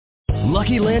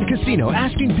Lucky Land Casino,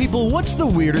 asking people, what's the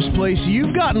weirdest place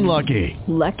you've gotten lucky?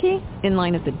 Lucky? In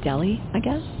line at the deli, I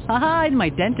guess? Aha, in my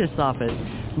dentist's office.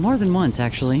 More than once,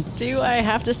 actually. Do I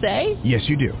have to say? Yes,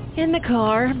 you do. In the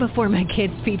car before my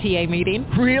kids' PTA meeting.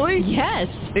 Really? Yes.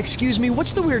 Excuse me,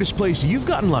 what's the weirdest place you've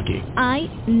gotten lucky? I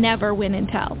never win and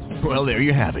tell. Well, there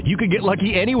you have it. You can get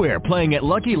lucky anywhere, playing at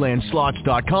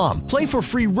LuckyLandSlots.com. Play for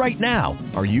free right now.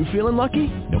 Are you feeling lucky?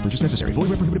 No purchase necessary. Void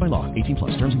where prohibited by law. 18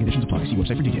 plus. Terms and conditions apply. See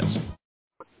website for details.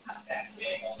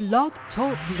 Blog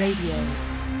Talk Radio.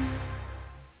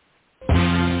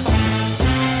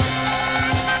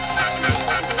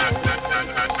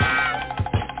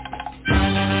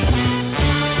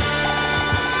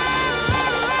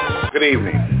 Good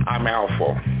evening. I'm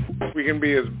ALFO. We can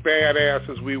be as badass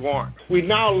as we want. We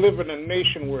now live in a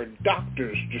nation where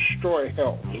doctors destroy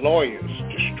health, lawyers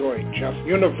destroy justice,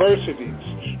 universities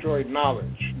destroy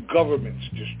knowledge, governments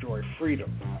destroy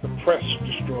freedom, the press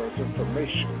destroys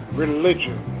information,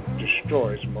 religion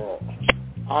destroys morals.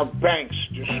 Our banks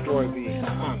destroy the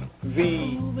economy.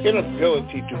 The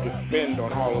inability to defend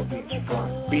on all of these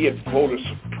fronts, be it voter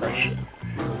suppression.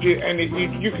 And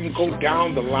you can go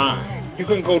down the line. You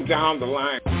can go down the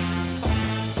line.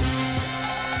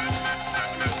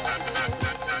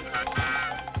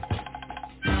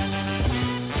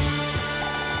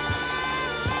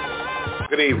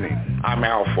 Good evening. I'm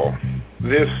ALFO.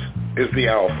 This is the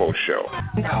ALFO Show.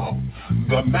 Now,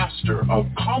 the master of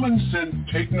common sense,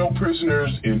 take no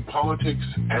prisoners in politics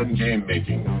and game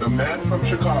making. The man from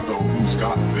Chicago who's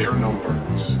got their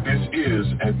numbers. This is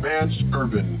Advanced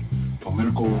Urban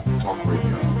Political Talk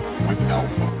Radio with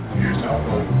ALFO. Here's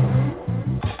ALFO.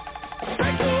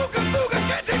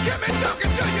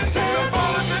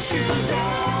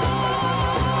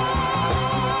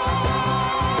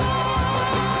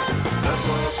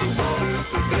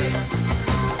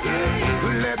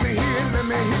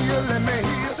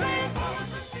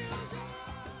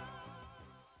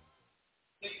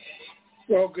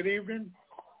 Well, good evening,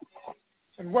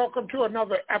 and welcome to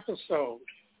another episode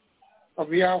of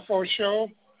the ALFO Show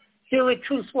here at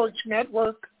TruthWorks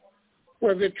Network,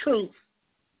 where the truth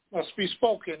must be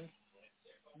spoken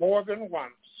more than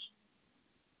once.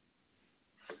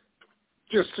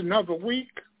 Just another week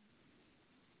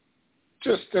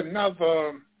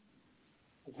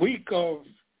of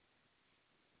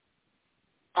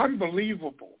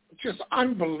unbelievable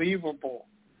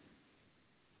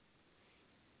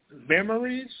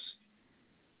memories,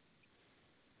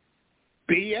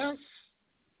 BS.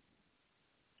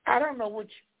 I don't know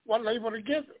what label to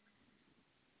give it.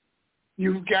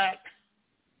 You've got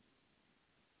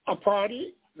a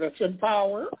party that's in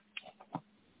power,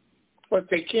 but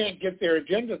they can't get their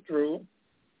agenda through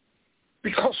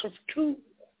because of two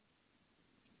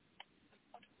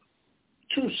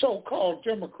so-called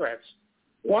Democrats,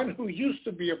 one who used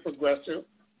to be a progressive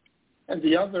and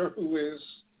the other who has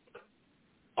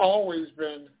always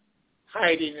been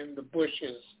hiding in the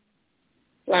bushes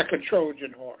like a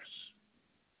Trojan horse.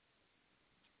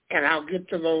 And I'll get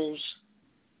to those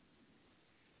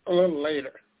a little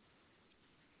later,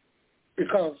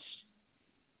 because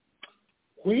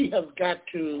we have got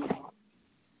to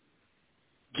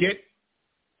get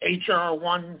H.R.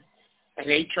 1 and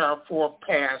H.R. 4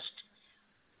 passed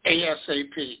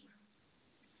ASAP.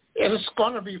 It is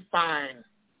going to be fine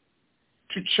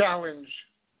to challenge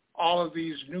all of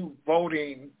these new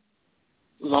voting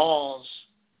laws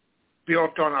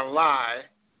built on a lie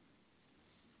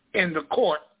in the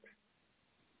court.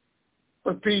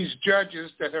 But these judges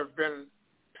that have been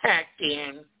packed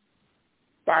in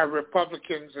by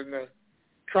Republicans in the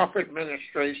Trump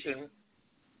administration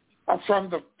are from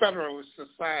the Federalist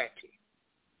Society.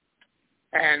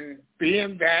 And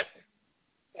being that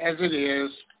as it is,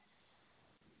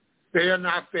 they are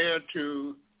not there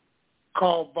to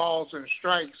call balls and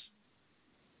strikes.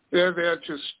 They're there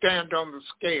to stand on the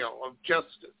scale of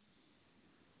justice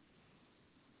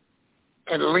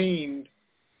and lean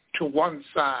to one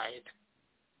side.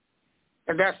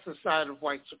 And that's the side of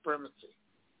white supremacy.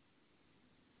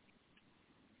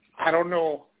 I don't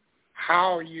know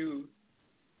how you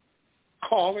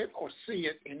call it or see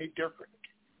it any different.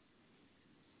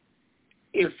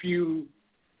 If you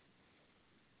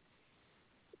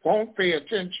won't pay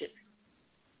attention,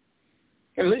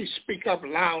 at least speak up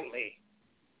loudly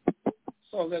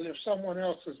so that if someone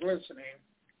else is listening,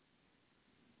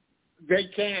 they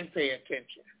can pay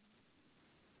attention.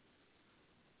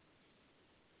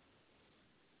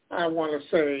 I want to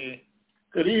say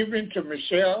good evening to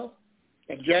Michelle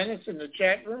and Janice in the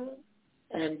chat room,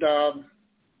 and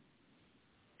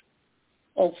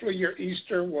hopefully your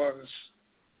Easter was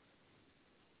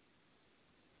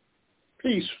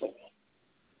peaceful.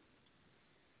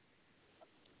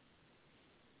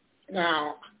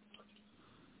 Now,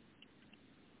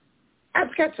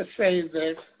 I've got to say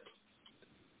that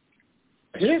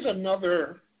here's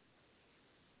another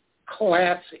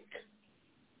classic.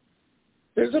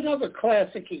 There's another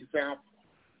classic example,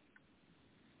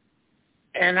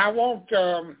 and I won't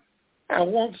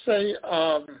say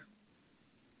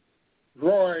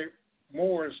Roy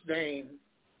Moore's name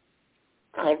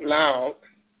out loud,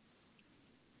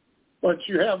 but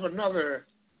you have another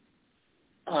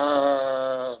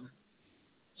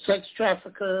sex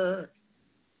trafficker,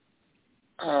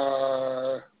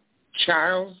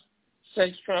 child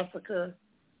sex trafficker,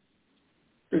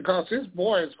 because his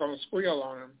boy is going to squeal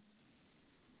on him.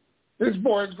 This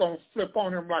boy is going to flip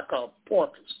on him like a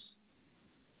porpoise.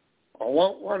 Or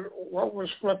what was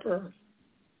Flipper?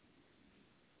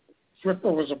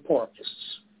 Flipper was a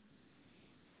porpoise,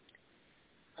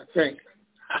 I think.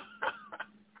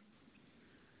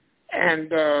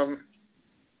 And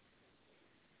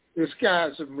this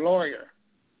guy's a lawyer.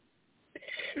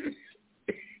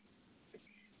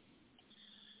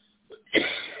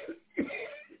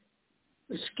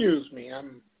 Excuse me,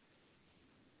 I'm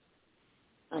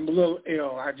a little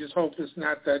ill. I just hope it's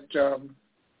not that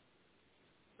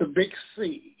the big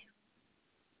C.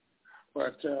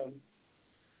 But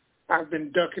I've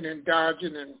been ducking and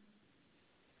dodging and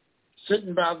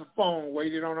sitting by the phone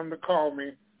waiting on him to call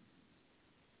me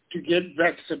to get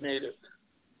vaccinated.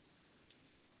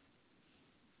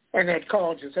 And that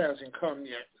call just hasn't come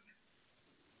yet.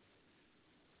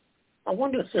 I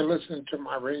wonder if they're listening to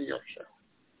my radio show.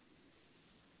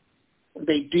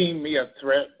 They deem me a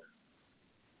threat,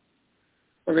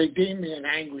 or they deem me an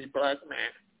angry black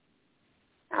man.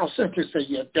 I'll simply say,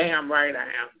 you're damn right I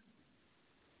am.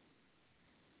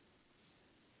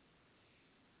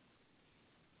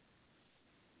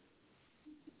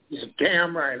 You're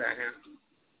damn right I am.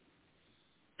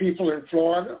 People in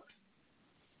Florida,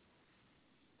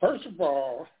 first of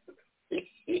all,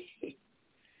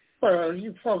 well,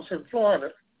 you folks in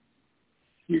Florida,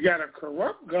 you got a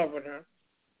corrupt governor.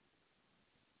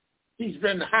 He's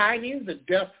been hiding the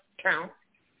death count.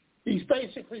 He's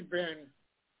basically been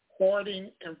hoarding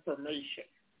information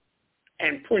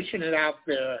and pushing it out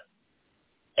there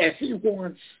as he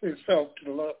wants himself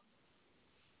to look.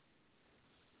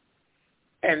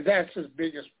 And that's his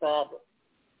biggest problem.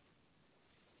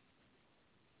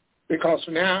 Because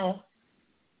now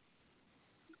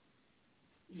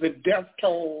the death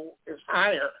toll is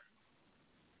higher,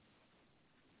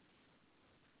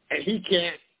 and he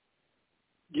can't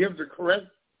give the correct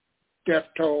death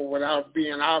toll without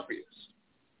being obvious.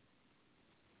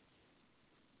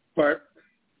 But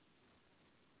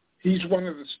he's one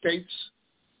of the states,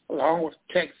 along with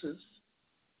Texas,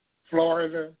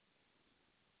 Florida,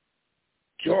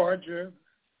 Georgia,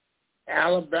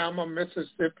 Alabama,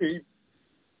 Mississippi,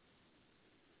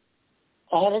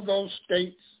 all of those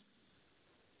states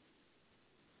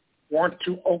want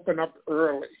to open up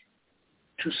early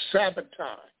to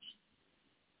sabotage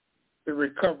the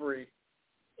recovery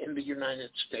in the United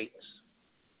States.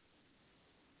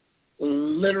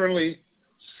 Literally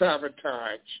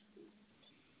sabotage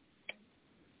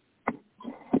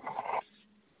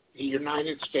the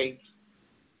United States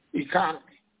economy.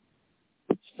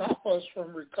 Stop us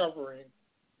from recovering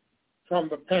from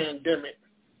the pandemic.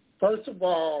 First of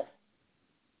all,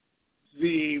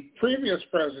 the previous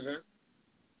president,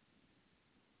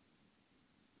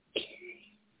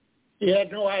 he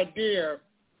had no idea,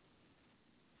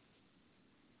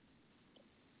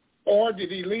 or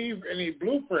did he leave any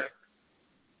blueprint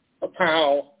of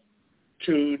how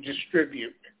to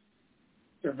distribute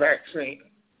the vaccine?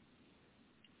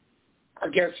 I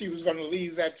guess he was going to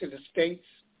leave that to the states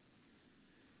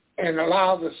and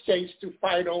allow the states to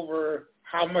fight over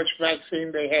how much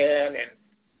vaccine they had, and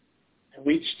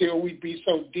we'd be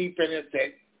so deep in it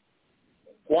that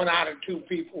 1 out of 2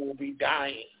 people will be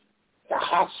dying. The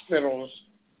hospitals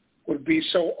would be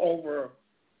so over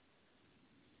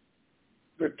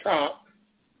the top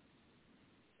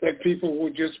that people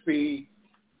would just be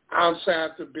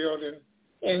outside the building,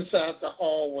 inside the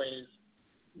hallways,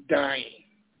 dying.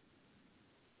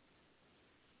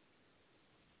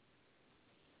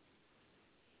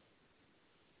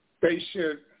 They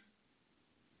should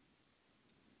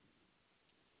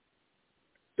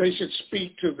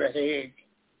speak to the Hague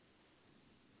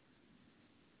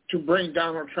to bring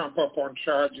Donald Trump up on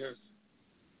charges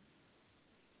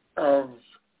of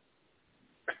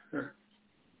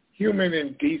human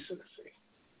indecency.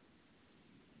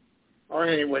 Or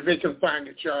anyway, they can find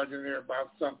a charge in there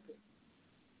about something.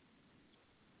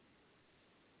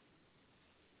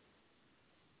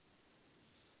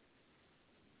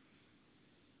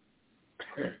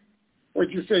 What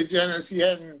you say, Janice, he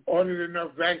hadn't ordered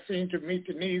enough vaccine to meet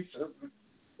the needs of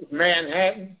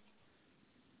Manhattan?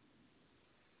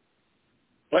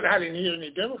 But I didn't hear any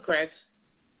Democrats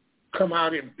come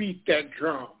out and beat that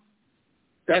drum.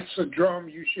 That's a drum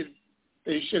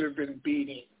they should have been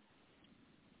beating.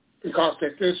 Because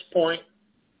at this point,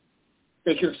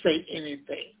 they can say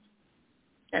anything.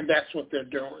 And that's what they're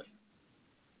doing.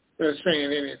 They're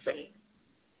saying anything.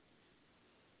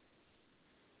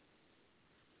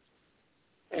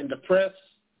 And the press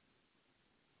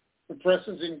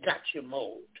is in gotcha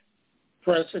mode.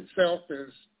 Press itself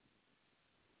is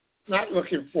not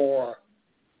looking for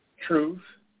truth.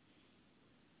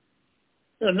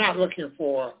 They're not looking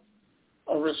for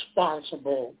a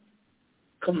responsible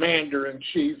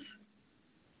commander-in-chief.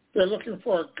 They're looking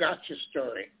for a gotcha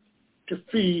story to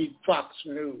feed Fox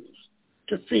News,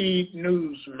 to feed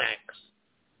Newsmax,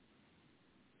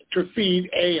 to feed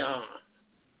Aeon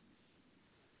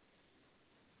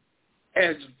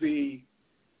as the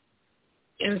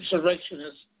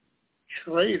insurrectionist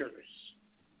traitors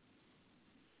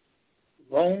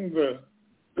roam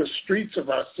the streets of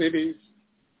our cities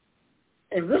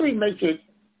and really make it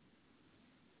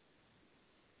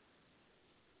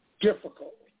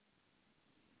difficult,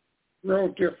 real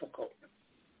difficult.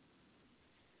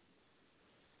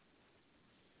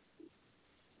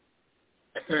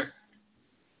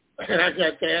 And I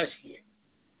got to ask you,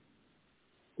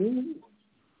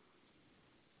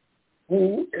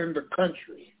 who in the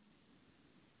country,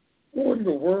 who in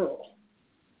the world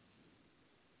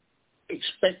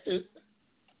expected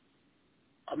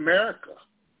America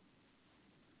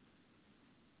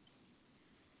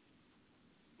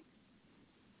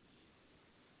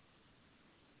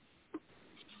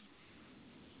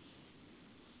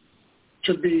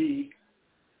to be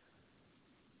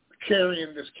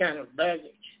carrying this kind of baggage?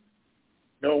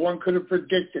 No one could have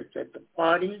predicted that the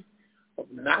party of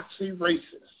Nazi racists,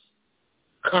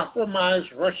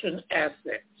 compromised Russian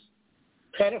assets,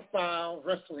 pedophile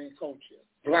wrestling coaches,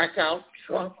 blackout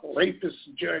drunk rapist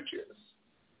judges,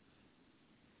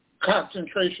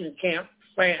 concentration camp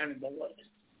fanboys,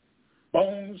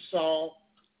 bonesaw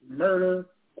murder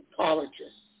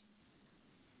apologists,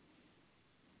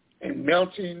 and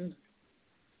meddling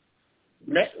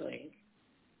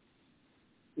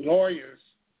lawyers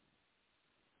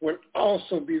would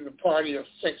also be the party of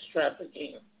sex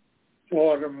trafficking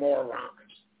Florida morons.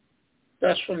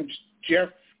 That's from Jeff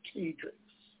Tiedrich.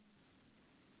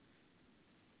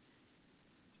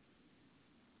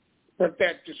 But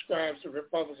that describes the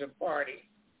Republican Party.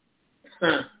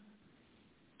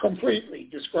 Completely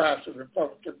describes the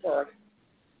Republican Party.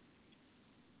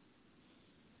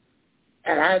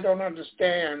 And I don't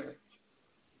understand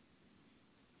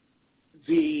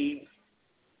the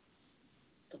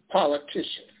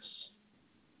politicians.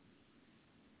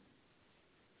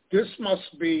 This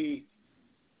must be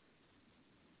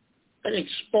an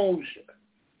exposure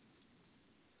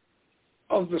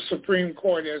of the Supreme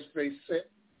Court as they sit.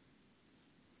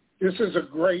 This is a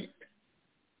great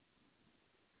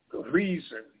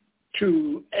reason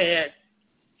to add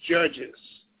judges.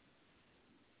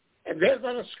 And they're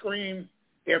going to scream,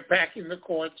 they're packing the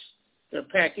courts,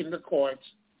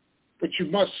 but you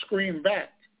must scream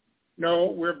back.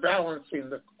 No, we're balancing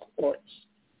the courts.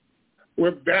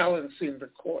 We're balancing the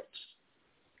courts.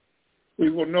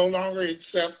 We will no longer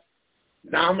accept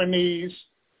nominees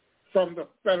from the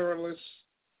Federalist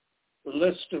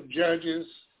list of judges.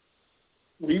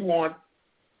 We want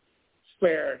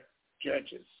fair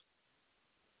judges.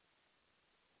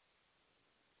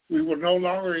 We will no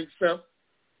longer accept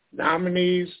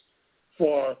nominees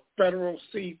for federal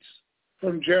seats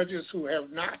from judges who have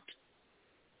not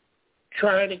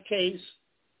tried a case,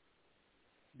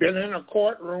 been in a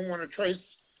courtroom when a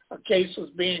case was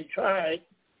being tried.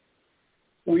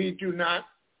 We do not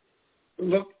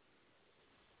look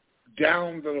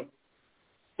down the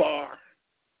bar.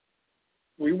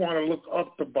 We want to look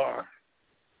up the bar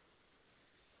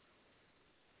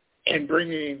and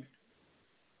bringing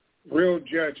real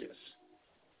judges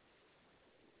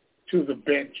to the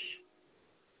bench.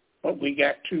 But we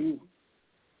got two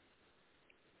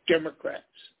Democrats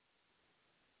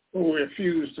who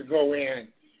refuse to go in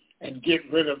and get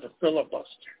rid of the filibuster.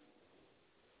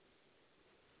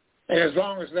 And as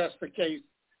long as that's the case,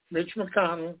 Mitch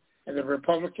McConnell and the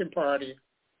Republican Party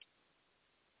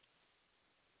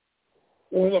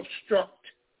will obstruct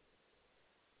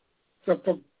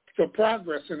the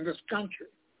progress in this country.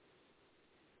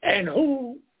 And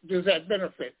who does that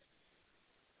benefit?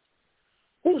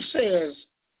 Who says,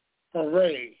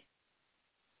 hooray,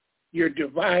 you're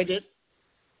divided,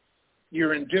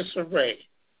 you're in disarray?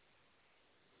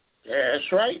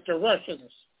 That's right, the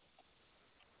Russians.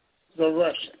 the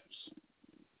Russians.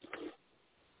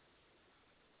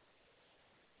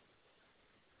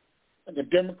 And the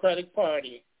Democratic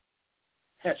Party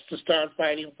has to start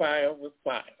fighting fire with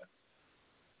fire.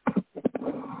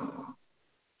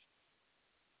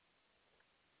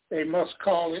 They must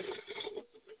call it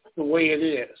the way it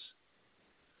is.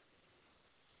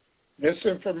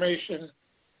 Misinformation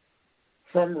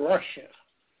from Russia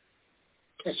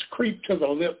has creeped to the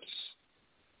lips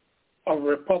of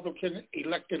Republican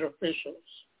elected officials.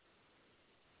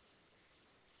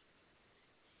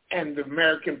 And the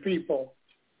American people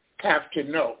have to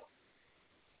know.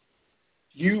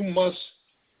 You must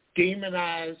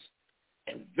demonize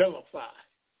and vilify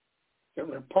the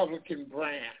Republican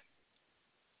brand.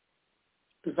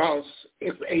 Because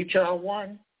if H.R.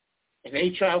 1 and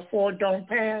H.R. 4 don't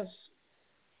pass,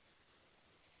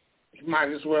 you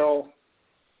might as well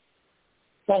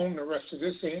phone the rest of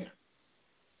this in.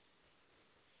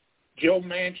 Joe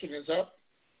Manchin is up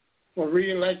for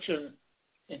re-election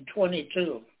in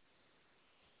 22,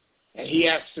 and he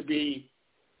has to be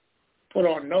put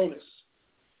on notice.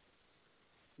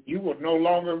 You will no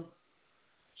longer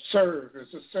serve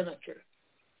as a senator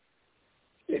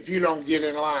if you don't get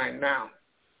in line now.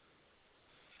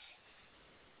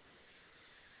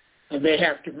 And they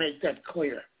have to make that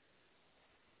clear.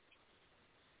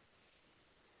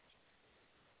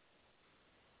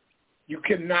 You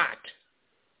cannot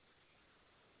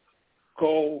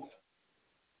go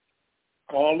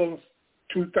all of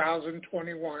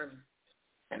 2021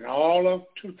 and all of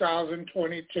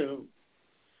 2022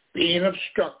 being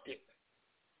obstructed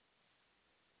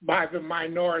by the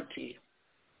minority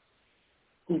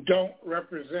who don't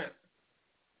represent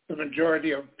the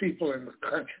majority of people in the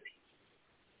country.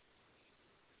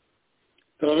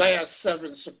 The last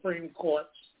 7 Supreme Court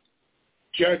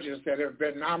judges that have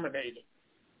been nominated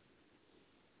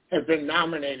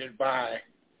by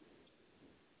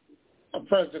a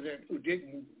president who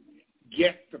didn't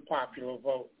get the popular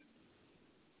vote,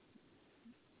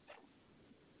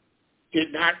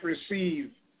 did not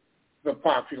receive the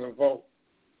popular vote.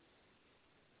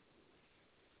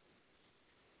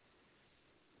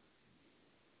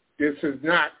 This is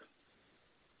not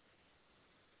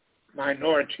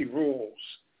minority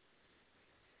rules.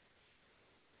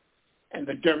 And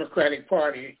the Democratic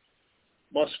Party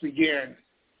must begin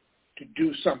to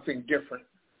do something different.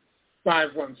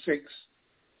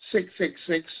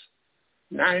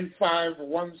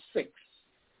 516-666-9516.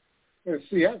 Let's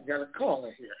see, I've got a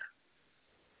caller here.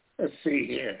 Let's see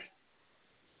here.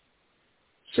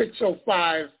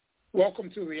 605, welcome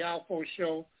to the ALFO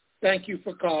Show. Thank you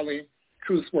for calling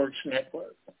TruthWorks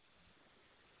Network.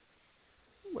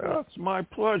 Well, it's my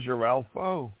pleasure,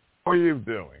 ALFO. How are you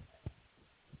doing?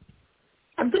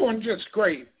 I'm doing just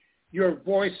great. Your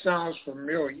voice sounds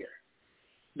familiar.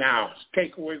 Now,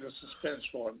 take away the suspense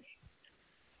for me.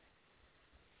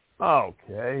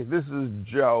 Okay, this is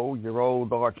Joe, your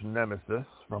old arch nemesis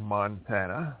from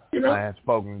Montana. I had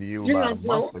spoken to you about a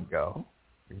month ago.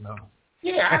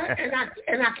 Yeah,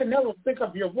 and I can never pick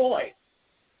up your voice.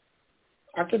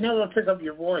 I can never pick up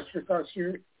your voice because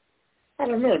I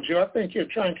don't know, Joe, I think you're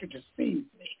trying to deceive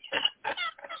me.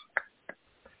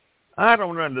 I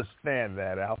don't understand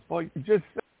that, ALFO. You just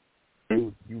said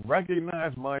you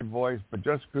recognize my voice but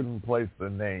just couldn't place the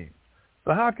name.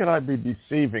 So how could I be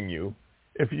deceiving you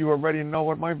if you already know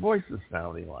what my voice is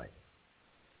sounding like?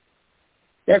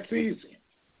 That's easy.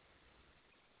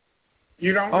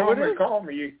 You don't normally call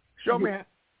me. Show me.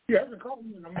 You haven't called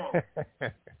me in a month.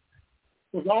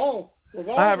 with all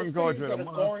I haven't called you in a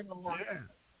month.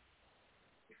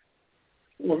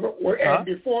 And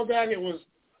before that it was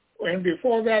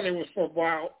for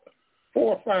about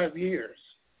 4 or 5 years.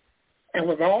 And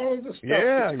with all of the stuff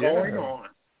that's going on,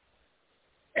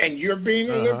 and you're being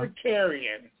a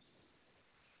libertarian,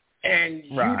 and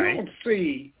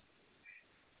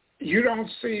you don't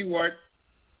see what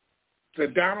the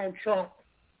Donald Trump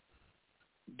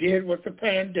did with the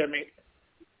pandemic,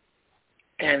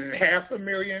 and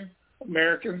 500,000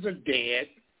 Americans are dead,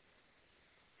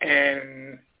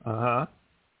 and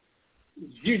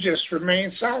you just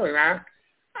remain silent. I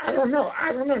don't know.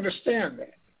 I don't understand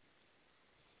that.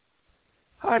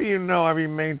 How do you know I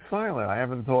remained silent? I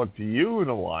haven't talked to you in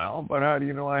a while, but how do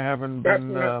you know I haven't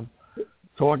been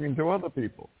talking to other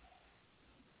people?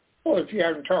 Well, if you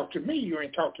haven't talked to me, you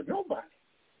ain't talked to nobody.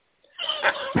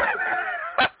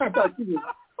 I thought you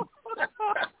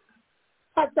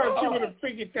would have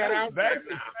figured that out. That's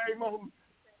the same old.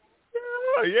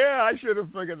 Yeah, I should have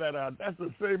figured that out. That's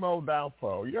the same old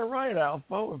ALFO. You're right,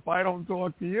 ALFO. If I don't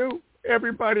talk to you,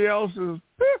 everybody else is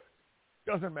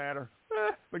doesn't matter.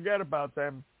 Forget about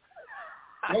them.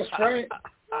 That's right.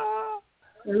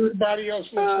 Everybody else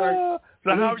looks like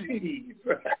so how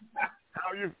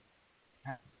you?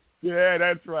 Yeah,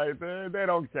 that's right. They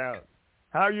don't count.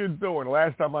 How you doing?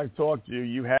 Last time I talked to you,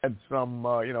 you had some,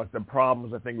 some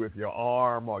problems, I think, with your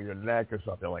arm or your neck or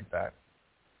something like that.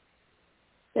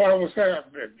 Well, I was having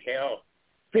hell.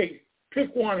 Pick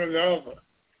one or the other.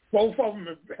 Both of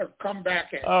them have come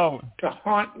back to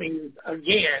haunt me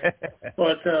again.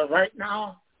 But right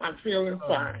now, I'm feeling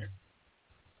fine.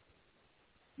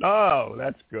 Oh,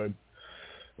 that's good.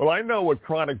 Well, I know what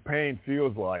chronic pain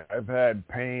feels like. I've had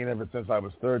pain ever since I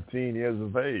was 13 years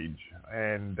of age.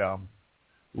 And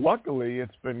luckily,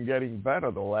 it's been getting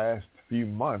better the last few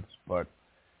months. But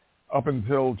up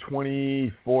until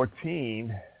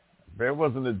 2014, there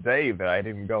wasn't a day that I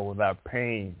didn't go without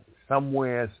pain.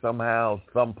 Somewhere, somehow,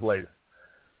 someplace.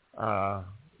 So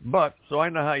I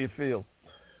know how you feel.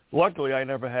 Luckily, I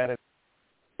never had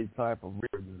any type of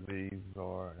rare disease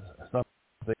or something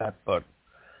like that, but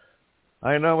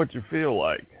I know what you feel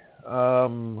like.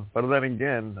 But then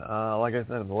again, like I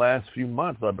said, in the last few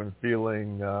months, I've been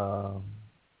feeling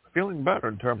better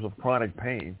in terms of chronic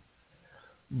pain.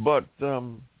 But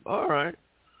all right.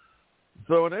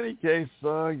 So in any case,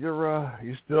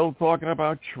 you're still talking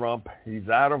about Trump. He's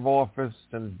out of office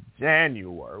in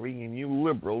January, and you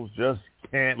liberals just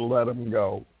can't let him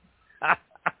go.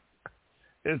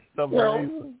 It's amazing.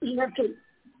 Well, you have to.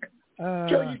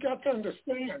 So you got to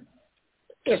understand,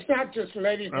 it's not just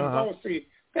letting him go. See,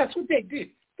 that's what they did.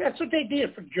 That's what they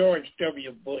did for George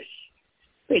W. Bush.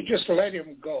 They just let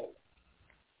him go.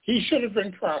 He should have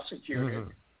been prosecuted,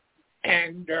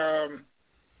 and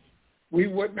we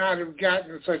would not have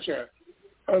gotten such a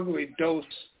ugly dose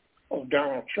of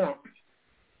Donald Trump.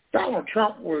 Donald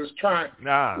Trump was trying,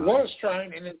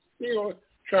 and is still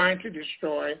trying to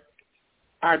destroy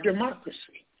our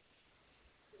democracy.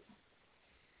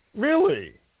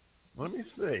 Really? Let me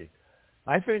see.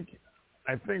 I think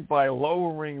by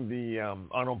lowering the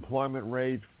unemployment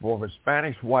rate for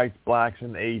Hispanics, whites, blacks,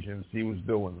 and Asians, he was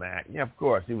doing that. Yeah, of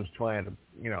course, he was trying to,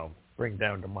 bring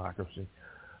down democracy.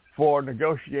 For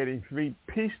negotiating 3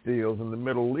 peace deals in the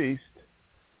Middle East,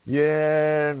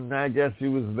 yeah, I guess he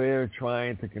was there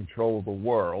trying to control the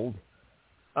world.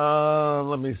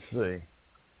 Let me see.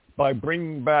 By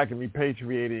bringing back and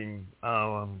repatriating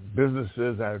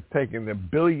businesses that have taken their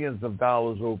billions of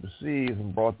dollars overseas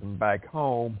and brought them back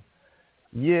home,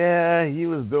 yeah, he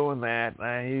was doing that.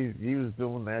 He was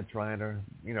doing that, trying to,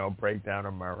 break down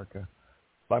America.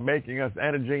 By making us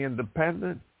energy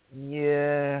independent,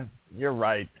 yeah, you're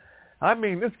right. I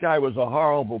mean, this guy was a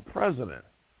horrible president.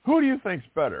 Who do you think's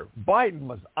better? Biden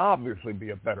must obviously be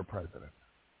a better president.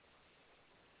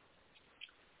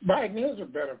 Biden is a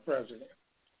better president.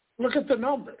 Look at the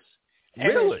numbers.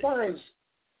 Really? And as far as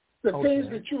the things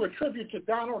that you attribute to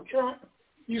Donald Trump,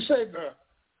 you say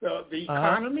the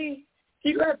economy.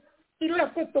 He left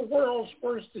with the world's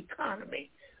worst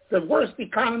economy, the worst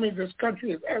economy this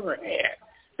country has ever had.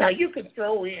 Now, you could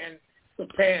throw in the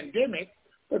pandemic,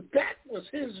 but that was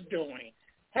his doing.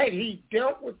 Had he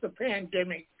dealt with the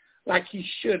pandemic like he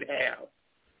should have,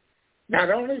 not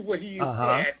only would he have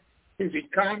had his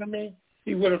economy,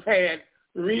 he would have had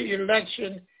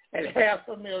re-election, and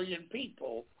 500,000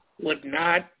 people would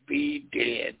not be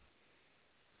dead.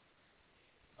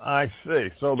 I see.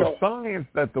 So the science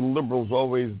that the liberals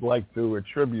always like to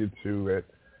attribute to it,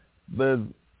 that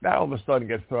all of a sudden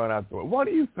gets thrown out the way. What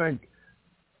do you think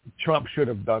Trump should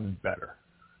have done better?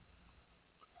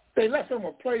 They left him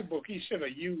a playbook. He should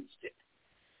have used it.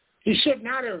 He should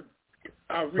not have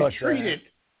retreated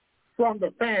from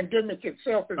the pandemic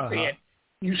itself and said,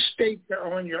 you stay there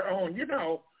on your own.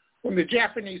 When the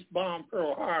Japanese bombed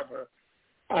Pearl Harbor,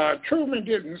 Truman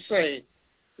didn't say,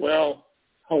 well,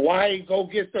 Hawaii, go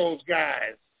get those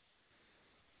guys.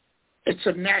 It's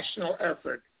a national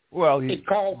effort. Well, he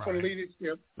called for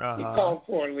leadership. He called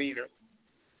for a leader.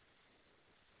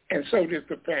 And so did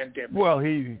the pandemic. Well,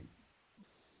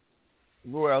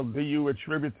 do you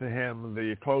attribute to him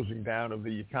the closing down of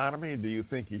the economy? Do you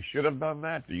think he should have done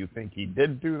that? Do you think he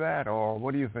did do that? Or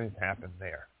what do you think happened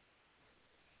there?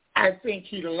 I think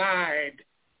he lied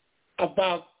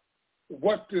about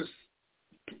what this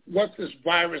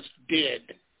virus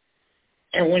did.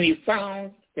 And when he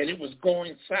found that it was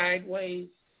going sideways,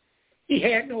 he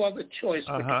had no other choice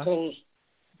but to close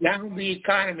down the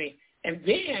economy. And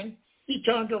then he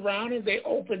turned around and they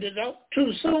opened it up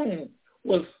too soon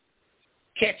with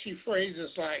catchy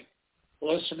phrases like,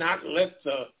 let's not let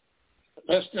the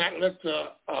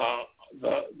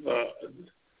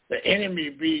enemy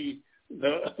be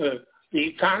the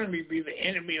economy be the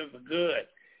enemy of the good.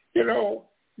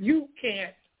 You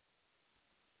can't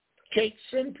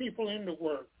send people into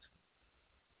work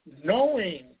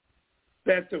knowing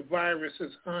that the virus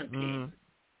is hunting,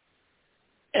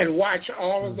 and watch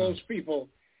all of those people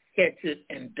catch it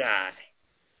and die,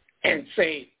 and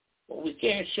say, well, we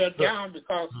can't shut down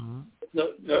because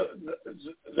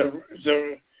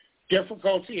the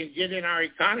difficulty in getting our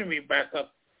economy back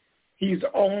up. He's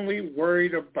only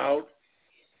worried about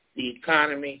the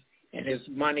economy and his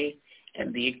money,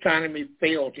 and the economy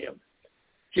failed him.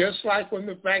 Just like when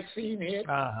the vaccine hit,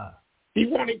 he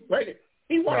wanted credit.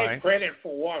 He wanted credit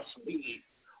for warp speed.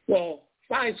 Well,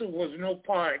 Pfizer was no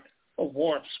part of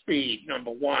warp speed,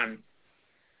 number one.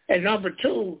 And number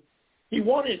two, he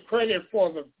wanted credit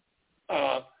for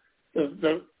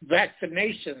the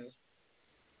vaccinations.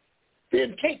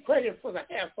 Then take credit for the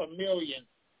 500,000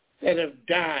 that have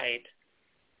died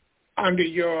under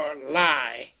your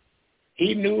lie.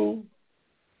 He knew.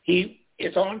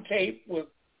 It's on tape with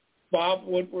Bob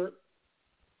Woodward.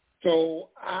 So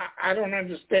I don't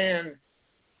understand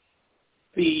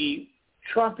the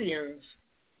Trumpians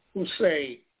who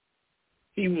say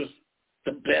he was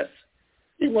the best.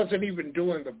 He wasn't even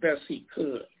doing the best he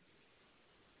could.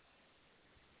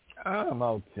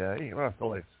 Okay. Well,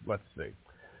 so let's see.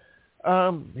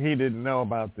 He didn't know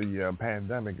about the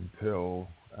pandemic until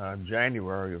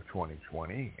January of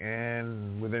 2020,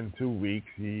 and within 2 weeks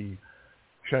he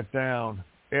shut down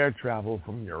air travel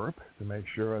from Europe to make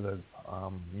sure that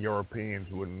Europeans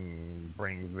wouldn't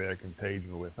bring their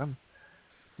contagion with them.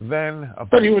 Then,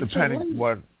 depending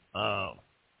what, that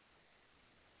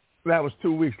was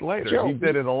 2 weeks later. Joe, he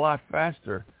did it a lot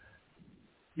faster.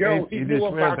 He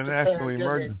declared the national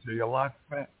emergency a lot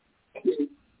faster.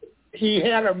 He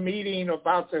had a meeting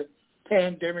about the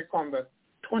pandemic on the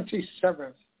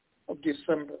 27th of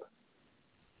December.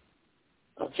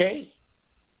 Okay?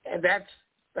 And that's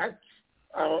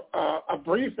a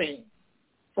briefing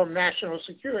from National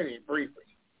Security briefing.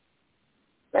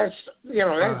 That's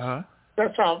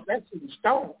in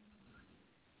stone.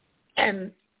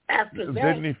 And after that,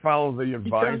 didn't he follow the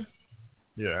advice?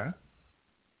 He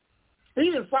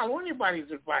didn't follow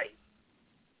anybody's advice.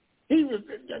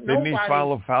 Didn't he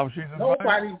follow Fauci's advice?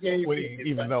 Nobody gave him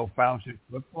even though Fauci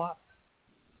flip-flopped?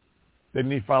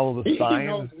 Didn't he follow the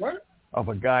science of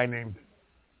a guy named...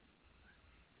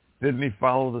 Didn't he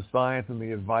follow the science and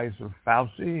the advice of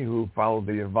Fauci, who followed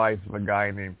the advice of a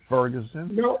guy named Ferguson,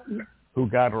 who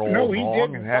got it all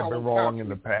wrong and had been wrong in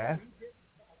the past?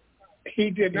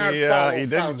 He did not follow he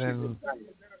didn't.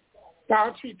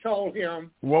 Fauci told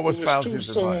him what was it was Fauci's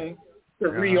too soon to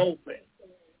reopen.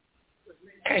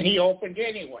 And he opened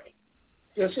anyway.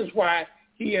 This is why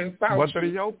he and Fauci what did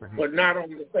he open? were not on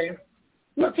the same.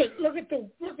 Look at the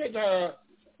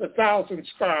 1,000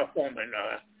 Scar woman,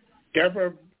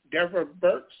 Deborah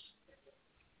Birx.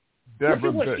 Look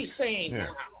at what she's saying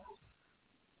now.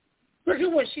 Look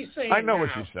at what she's saying. I know now. what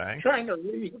she's saying. Trying to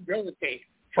rehabilitate.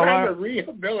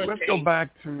 Let's go back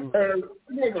to her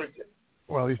negligence.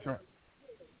 Well,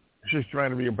 she's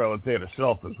trying to rehabilitate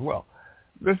herself as well.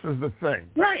 This is the thing.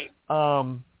 Right.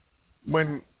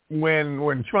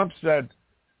 When Trump said,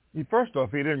 first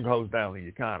off, he didn't close down the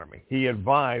economy. He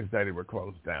advised that it would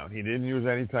close down. He didn't use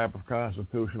any type of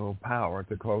constitutional power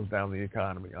to close down the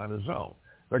economy on his own.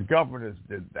 The governors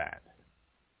did that.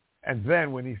 And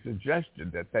then when he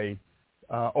suggested that they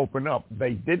open up,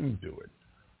 they didn't do it.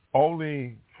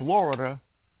 Only Florida,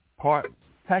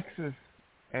 Texas,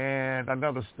 and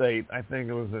another state, I think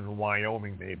it was in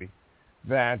Wyoming maybe,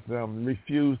 that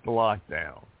refused to lock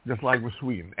down, just like with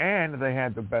Sweden. And they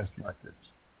had the best records.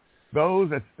 Those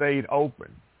that stayed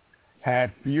open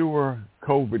had fewer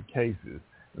COVID cases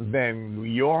than New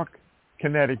York,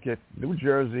 Connecticut, New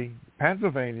Jersey,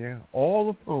 Pennsylvania, all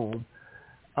of whom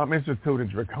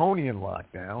instituted draconian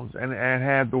lockdowns and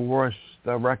had the worst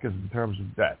records in terms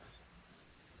of deaths.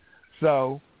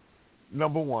 So,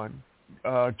 number one,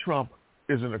 Trump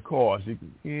isn't a cause.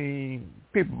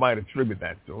 People might attribute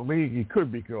that to him. He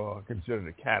could be considered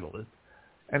a catalyst.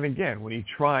 And again, when he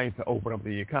tried to open up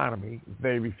the economy,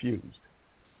 they refused.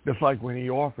 Just like when he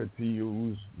offered to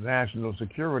use national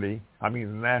security, the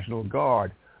National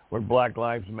Guard, when Black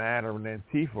Lives Matter and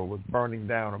Antifa was burning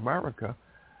down America,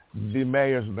 the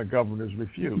mayors and the governors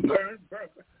refused.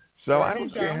 So I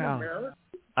don't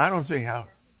see how.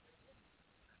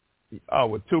 Oh,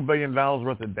 with $2 billion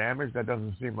worth of damage, that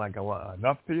doesn't seem like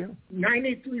enough to you?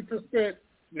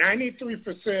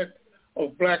 93%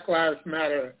 of Black Lives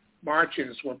Matter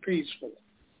marches were peaceful.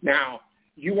 Now,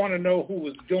 you want to know who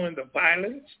was doing the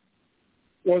violence?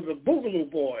 Were the Boogaloo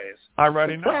Boys, I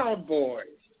already know. Proud Boys,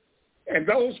 and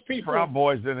those people Proud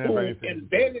Boys didn't have anything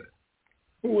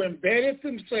who embedded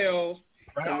themselves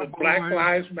in the Black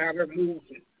Lives Matter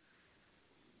movement.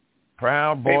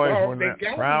 Proud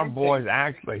Boys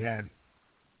actually had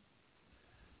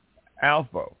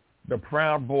ALFO. The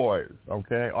Proud Boys,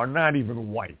 okay, are not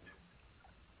even white.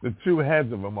 The two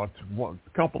heads of them are a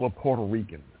couple of Puerto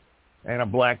Ricans and a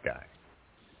black guy,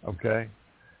 okay?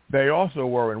 They also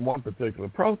were in one particular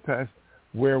protest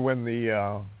where when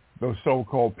those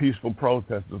so-called peaceful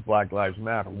protesters, Black Lives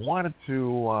Matter, wanted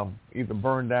to either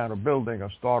burn down a building or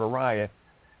start a riot,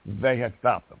 they had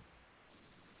stopped them.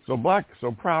 So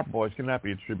Proud Boys cannot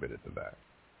be attributed to that,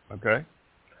 okay?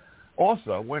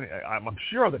 Also, I'm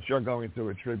sure that you're going to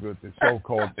attribute the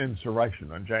so-called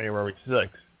insurrection on January 6th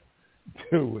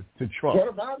to Trump. What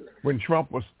about it? When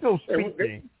Trump was still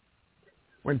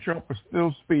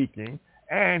speaking,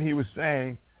 and he was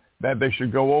saying that they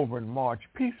should go over and march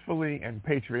peacefully and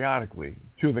patriotically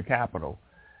to the Capitol,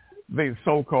 the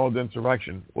so-called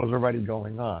insurrection was already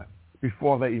going on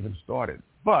before they even started.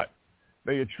 But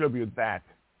they attribute that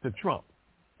to Trump.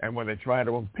 And when they try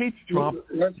to impeach Trump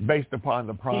based upon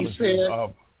the promises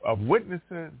of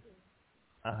witnesses,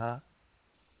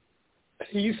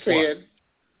 he said,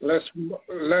 let's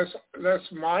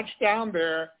march down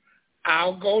there.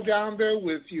 I'll go down there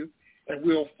with you, and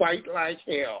we'll fight like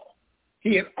hell.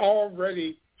 He had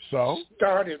already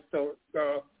started the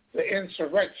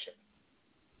insurrection.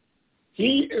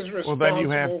 He is responsible then you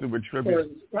have to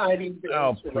attribute, for inciting the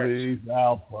insurrection. Please,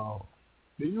 ALFO.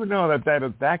 Do you know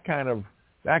that kind of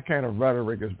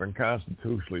rhetoric has been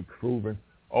constitutionally proven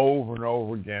over and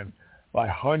over again by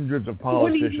hundreds of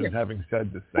politicians having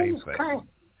said the same thing?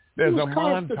 There's a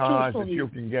montage that you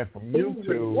can get from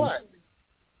YouTube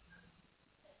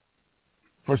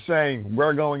for saying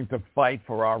we're going to fight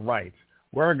for our rights.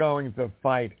 We're going to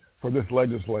fight for this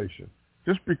legislation.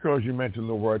 Just because you mention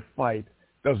the word fight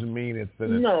doesn't mean it's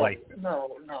an incitement.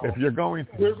 No. If you're going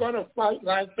to, we're going to fight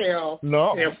like hell.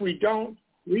 No. And if we don't,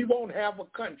 we won't have a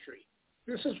country.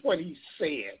 This is what he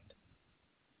said.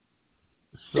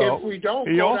 So if we don't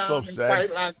go down and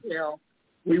fight like hell,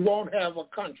 we won't have a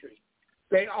country.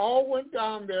 They all went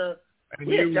down there.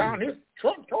 We're down here.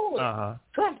 Trump told us.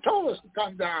 Trump told us to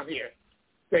come down here.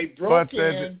 They broke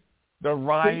in. The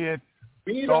riot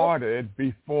started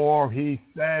before he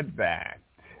said that.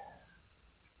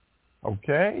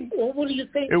 Okay? Well, what do you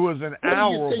think? It was an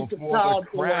hour before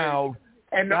the crowd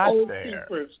and the got old there.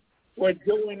 keepers were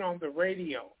doing on the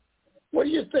radio. What do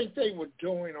you think they were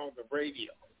doing on the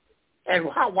radio? And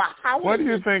how what do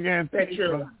you think,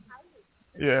 Antifa?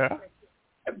 Yeah.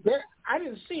 I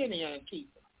didn't see any Antifa.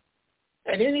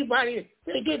 And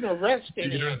they didn't arrest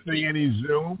any. You didn't see any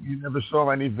Zoom? You never saw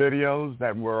any videos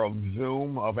that were of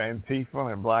Zoom of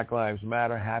Antifa and Black Lives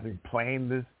Matter having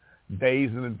planned this days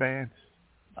in advance?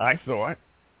 I saw it.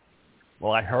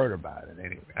 Well, I heard about it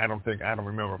anyway. I don't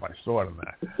remember if I saw it or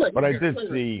not. But I did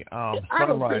see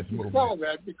Sunrise Movement. I saw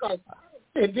that because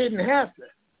it didn't happen.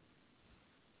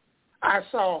 I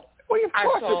saw. Well, of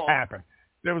course it happened.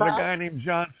 There was a guy named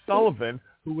John Sullivan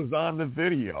who was on the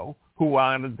video who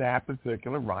wanted that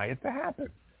particular riot to happen.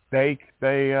 They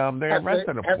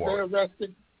arrested him for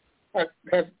it.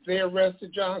 Have they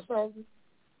arrested John Sullivan?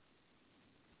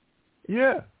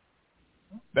 Yeah.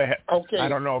 Okay. I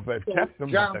don't know if they've kept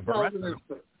him, but they've arrested him.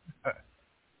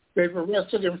 They've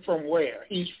arrested him from where?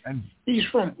 He's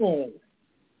from whom?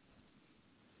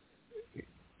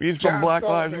 He's from Black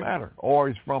Lives Matter, or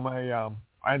he's from a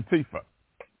Antifa.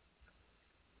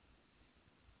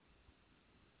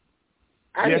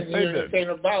 I didn't hear anything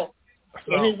about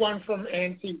anyone from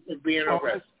Antifa being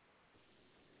arrested.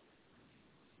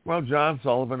 Well, John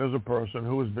Sullivan is a person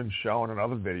who has been shown in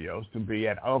other videos to be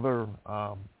at other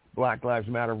Black Lives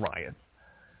Matter riots,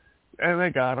 and they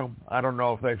got him. I don't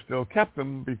know if they've still kept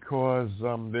him because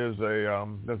there's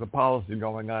a policy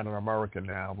going on in America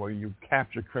now where you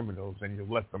capture criminals and you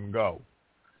let them go,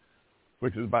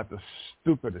 which is about the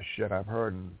stupidest shit I've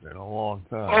heard in a long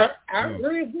time.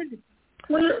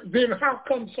 Then how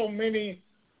come so many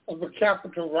of the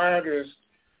Capitol rioters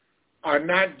are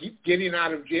not getting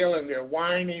out of jail and they're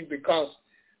whining because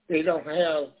they don't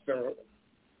have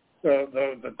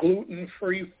the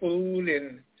gluten-free food?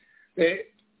 And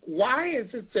why is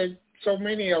it that so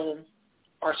many of them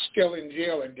are still in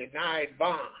jail and denied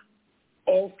bond?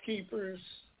 Oath keepers?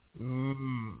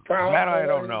 That I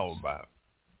don't know about.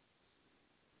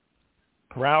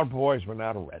 Proud Boys were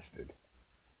not arrested.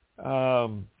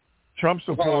 Trump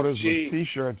supporters with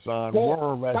T-shirts on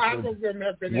were arrested. 5 of them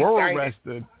have been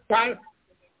indicted. 5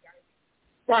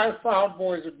 Proud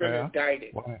Boys have been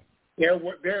indicted. Why?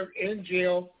 They're in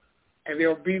jail, and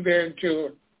they'll be there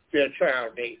until their trial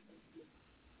date.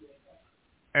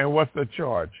 And what's the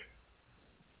charge?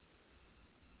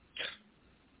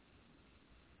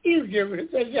 You give it.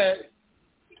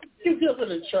 You give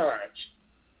it a charge.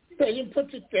 They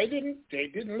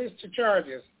didn't list the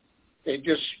charges. They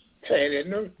just said in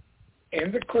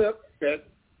the clip that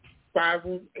 5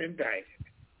 were indicted.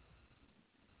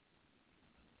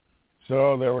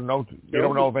 So there were you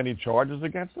don't know of any charges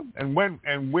against them? And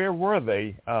where were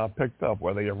they picked up?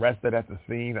 Were they arrested at the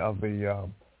scene of the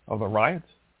riots?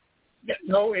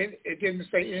 No, it didn't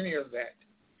say any of that.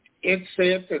 It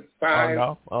said that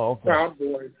 5 Proud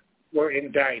Boys were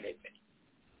indicted.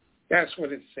 That's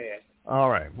what it said. All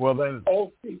right. Well then.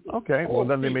 Okay. Well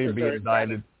then they may be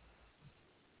indicted.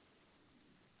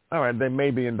 All right. They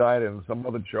may be indicted in some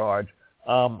other charge.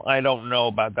 I don't know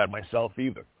about that myself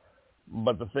either.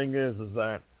 But the thing is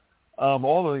that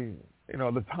all the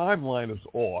the timeline is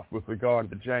off with regard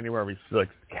to the January 6th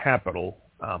Capitol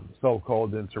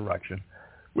so-called insurrection,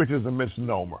 which is a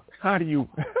misnomer. How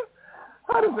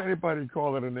does anybody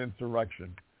call it an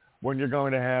insurrection when you're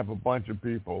going to have a bunch of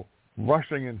people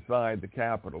rushing inside the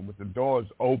Capitol with the doors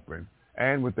open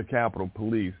and with the Capitol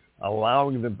Police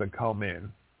allowing them to come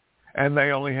in, and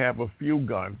they only have a few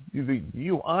guns? Do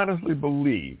you honestly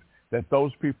believe that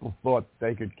those people thought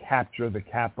they could capture the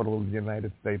capital of the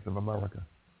United States of America?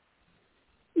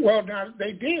 Well, now,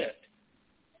 they did.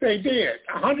 They did.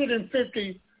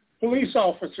 150 police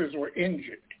officers were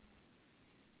injured.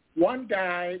 1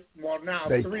 died. Well, now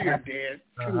 3 are dead.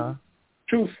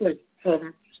 2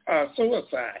 from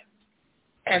suicide.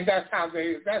 And that's how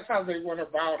they went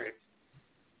about it.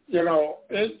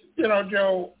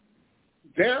 Joe,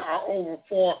 there are over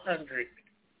 400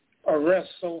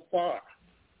 arrests so far.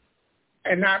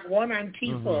 And not one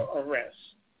Antifa arrest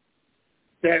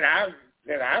that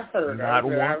I've heard not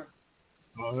of. That I've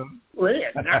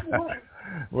read, not one.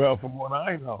 Well, from what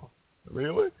I know,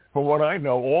 really, from what I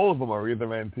know, all of them are either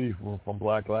Antifa from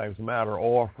Black Lives Matter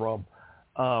or from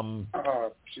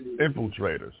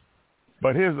infiltrators.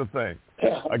 But here's the thing.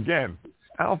 Again,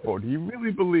 ALFO, do you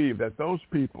really believe that those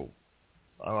people,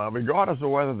 regardless of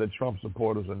whether they're Trump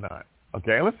supporters or not,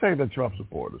 okay, let's say they're Trump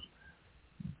supporters,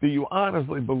 do you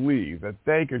honestly believe that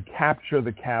they could capture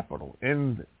the Capitol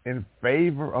in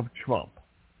favor of Trump,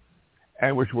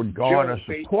 and which would garner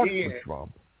support for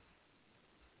Trump?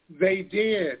 They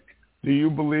did. Do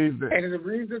you believe that? And the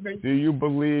reason do you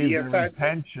believe their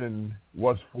intention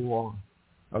was for?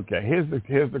 Okay, here's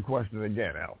the question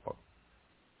again, ALFO.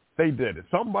 They did it.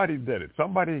 Somebody did it.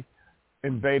 Somebody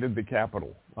invaded the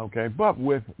Capitol. Okay, but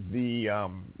with the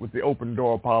open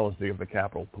door policy of the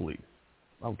Capitol Police.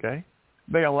 Okay.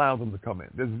 They allowed them to come in.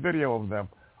 There's video of them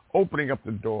opening up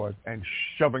the doors and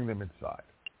shoving them inside.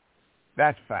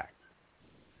 That's fact.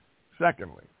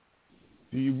 Secondly,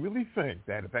 do you really think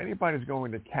that if anybody's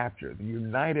going to capture the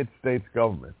United States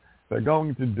government, they're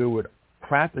going to do it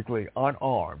practically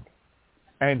unarmed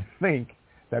and think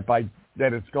that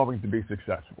it's going to be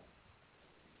successful?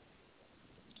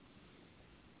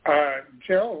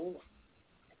 Joe,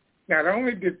 not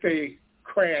only did they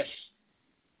crash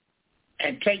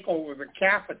and take over the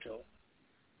Capitol,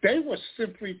 they were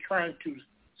simply trying to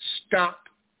stop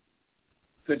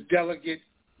the delegate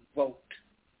vote,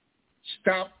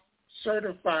 stop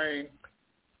certifying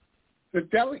the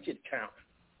delegate count.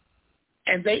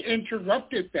 And they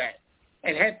interrupted that.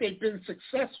 And had they been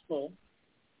successful,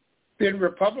 then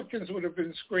Republicans would have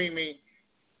been screaming,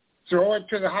 throw it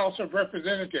to the House of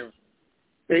Representatives.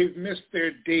 They've missed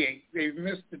their date. They've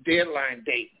missed the deadline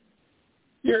date.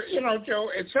 Joe,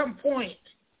 at some point,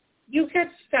 you got to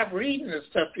stop reading the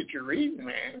stuff that you're reading,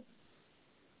 man.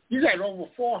 You got over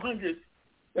 400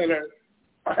 that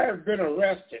have been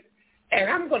arrested. And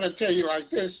I'm going to tell you like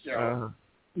this, Joe.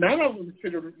 None of them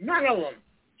should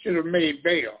have made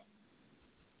bail.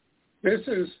 This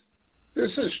is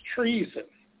treason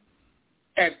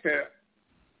at the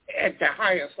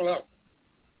highest level.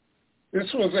 This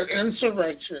was an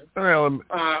insurrection,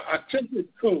 attempted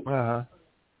coup.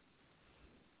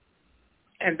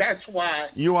 And that's why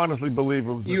you honestly believe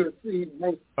it was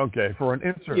for an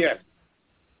insurrection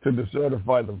to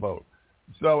decertify the vote.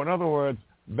 So in other words,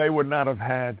 they would not have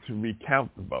had to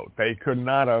recount the vote. They could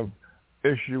not have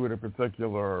issued a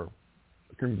particular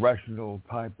congressional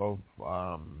type of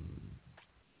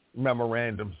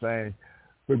memorandum saying,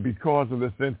 but because of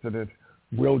this incident,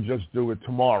 we'll just do it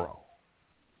tomorrow.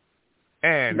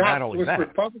 And not only that.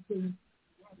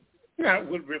 Not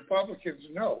with Republicans,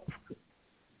 no.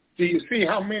 Do you see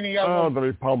how many of them? The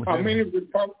Republicans. How many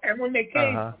Republicans? And when they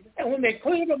came, and when they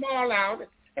cleared them all out,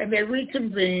 and they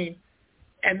reconvened,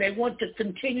 and they want to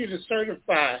continue to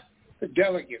certify the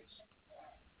delegates,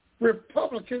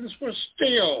 Republicans were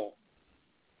still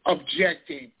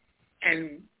objecting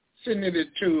and sending it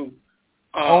to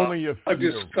only a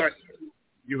discussion.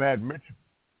 You had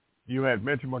You had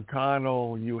Mitch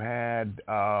McConnell. You had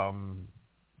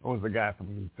what was the guy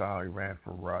from Utah? He ran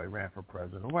for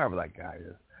president, whoever that guy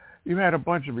is. You had a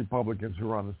bunch of Republicans who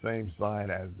were on the same side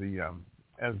as the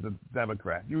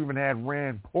Democrats. You even had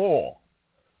Rand Paul,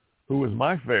 who was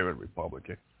my favorite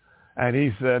Republican, and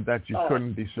he said that you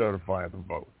couldn't decertify the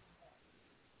vote.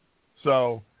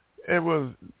 So it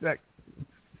was that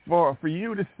for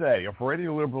you to say, or for any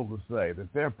liberal to say,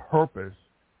 that their purpose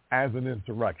as an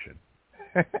insurrection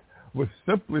was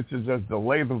simply to just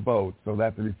delay the vote so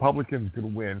that the Republicans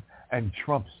could win and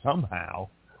Trump somehow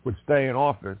would stay in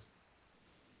office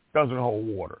doesn't hold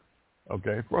water.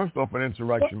 Okay? First off, an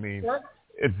insurrection means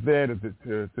it's there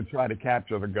to try to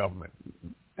capture the government.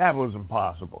 That was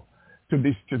impossible.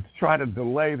 To try to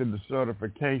delay the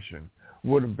decertification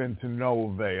would have been to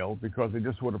no avail because they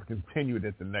just would have continued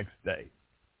it the next day.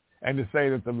 And to say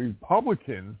that the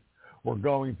Republicans were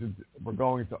going to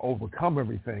overcome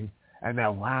everything and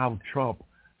allow Trump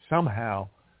somehow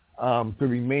to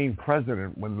remain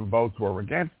president when the votes were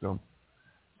against him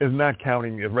is not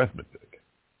counting arithmetic.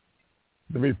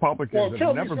 The Republicans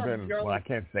have never been, Joe. Well, I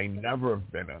can't say never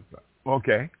have been.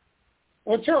 Okay.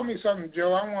 Well, tell me something,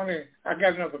 Joe. I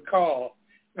got another call,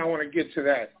 and I want to get to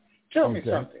that. Tell me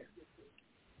something.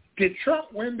 Did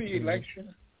Trump win the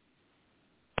election?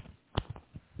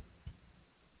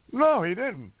 No, he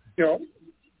didn't. Joe?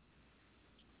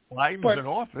 Biden's in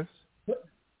office.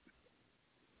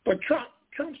 But Trump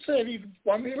said he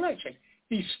won the election.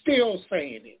 He's still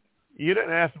saying it. You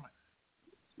didn't ask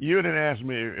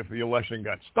me if the election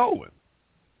got stolen.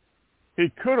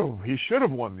 He should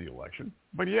have won the election.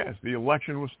 But yes, the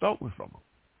election was stolen from him.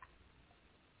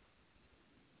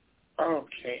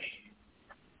 Okay.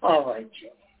 All right,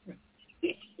 Joe.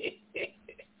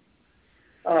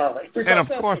 All right. And of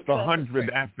course, the 100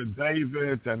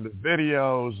 affidavits and the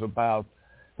videos about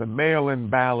the mail-in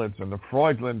ballots and the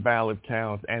fraudulent ballot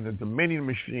counts and the Dominion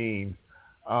machines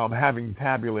having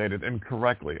tabulated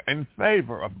incorrectly in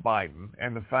favor of Biden,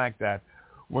 and the fact that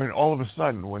when all of a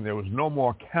sudden, when there was no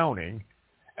more counting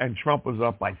and Trump was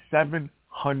up by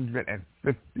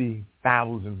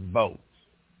 750,000 votes,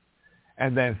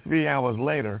 and then 3 hours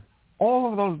later,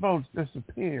 all of those votes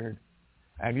disappeared,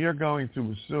 and you're going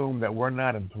to assume that we're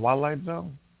not in Twilight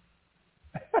Zone?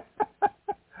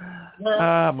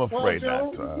 I'm afraid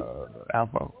not,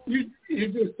 ALFO. You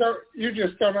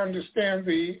just don't understand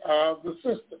the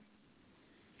system.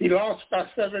 He lost by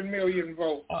 7 million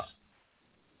votes.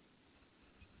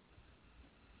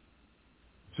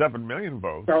 7 million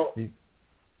votes? So,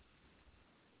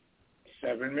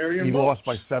 7 million he votes. Lost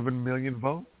by 7 million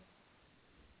votes?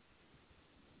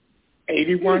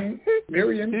 81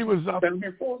 million? He was up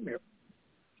 74 million.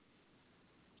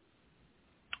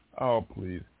 Oh,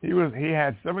 please. He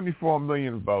had 74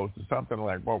 million votes or something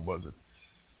like, what was it?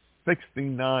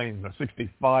 69 or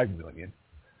 65 million.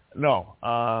 No.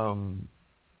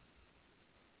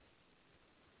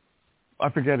 I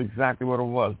forget exactly what it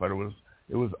was, but it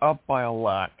was up by a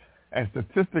lot, and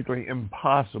statistically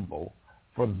impossible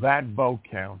for that vote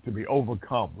count to be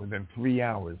overcome within 3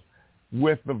 hours,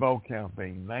 with the vote count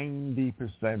being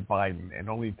 90% Biden and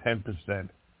only 10%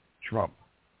 Trump.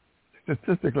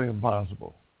 Statistically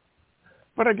impossible.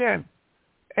 But again,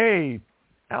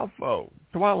 ALFO,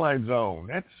 Twilight Zone,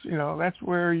 that's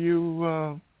where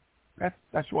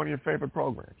that's one of your favorite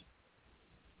programs.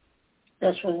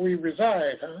 That's where we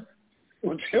reside, huh?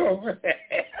 Well, Joe.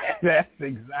 That's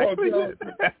exactly it.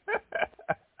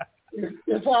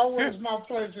 It's always my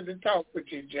pleasure to talk with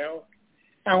you, Joe.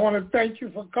 I want to thank you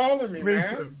for calling me,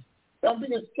 man. Too. Don't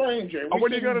be a stranger.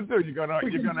 What are you going to do? You're going to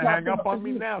hang up on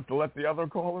me now to let the other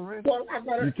caller in? Well,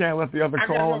 you can't let the other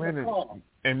caller in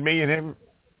and me and him.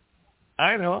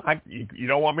 I know. You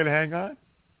don't want me to hang on?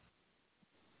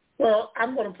 Well,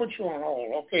 I'm going to put you on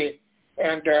hold, okay?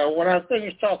 And when I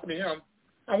finish talking to him,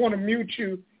 I want to mute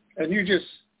you, and you just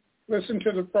listen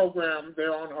to the program.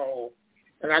 They're on hold.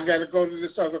 And I got to go to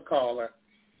this other caller.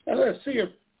 And let's see if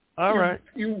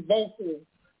you both will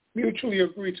mutually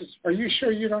agree to. Are you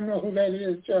sure you don't know who that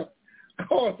is, Joe?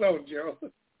 Oh, no, Joe.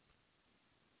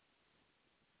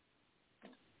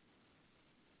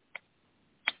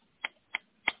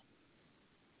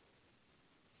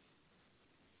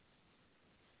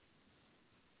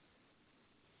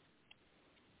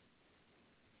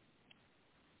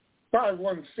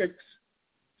 (516)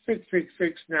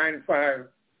 666-9516.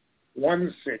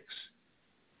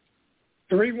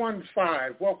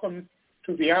 315. Welcome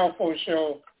to the ALFO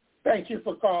Show. Thank you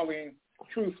for calling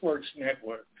TruthWorks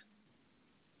Network.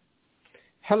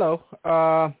 Hello.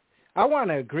 I want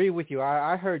to agree with you.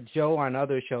 I heard Joe on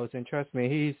other shows, and trust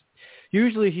me,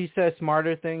 he says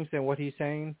smarter things than what he's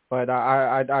saying, but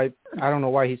I don't know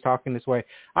why he's talking this way.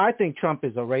 I think Trump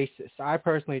is a racist. I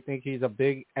personally think he's a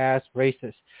big-ass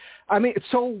racist. I mean,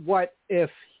 so what if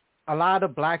a lot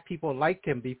of black people liked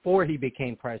him before he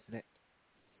became president?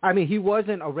 I mean, he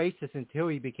wasn't a racist until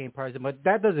he became president, but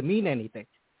that doesn't mean anything.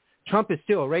 Trump is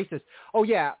still a racist. Oh,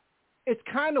 yeah, it's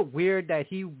kind of weird that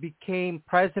he became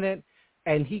president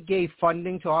and he gave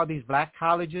funding to all these black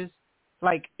colleges.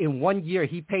 Like in 1 year,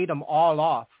 he paid them all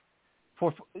off.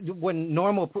 For when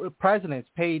normal presidents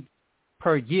paid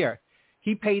per year,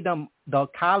 he paid them, the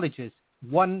colleges,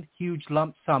 one huge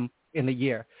lump sum in a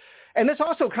year. And it's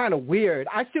also kind of weird.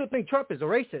 I still think Trump is a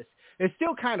racist. It's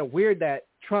still kind of weird that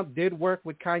Trump did work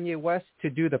with Kanye West to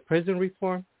do the prison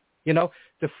reform, you know,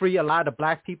 to free a lot of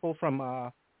black people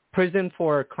from prison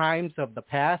for crimes of the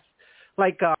past,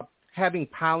 like having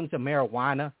pounds of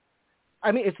marijuana.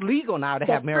 I mean, it's legal now to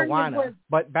have marijuana,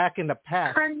 but back in the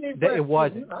past, it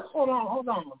wasn't. Hold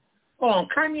on.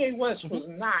 Kanye West was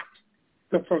not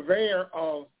the purveyor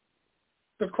of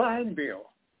the crime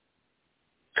bill.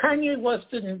 Kanye West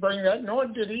didn't bring that, nor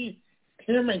did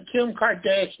him and Kim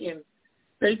Kardashian.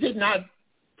 They did not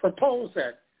propose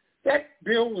that. That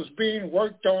bill was being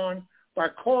worked on by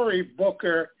Cory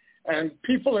Booker and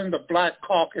people in the Black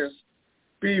Caucus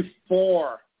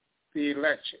before the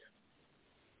election.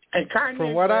 And Kanye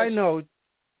from what I know,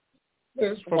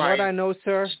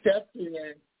 sir, stepped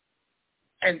in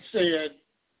and said,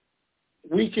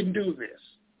 "We can do this,"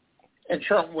 and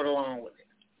Trump went along with it.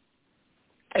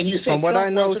 And you say from what Trump I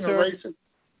know, wasn't sir, a racist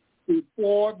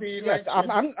before the election?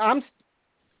 Yes,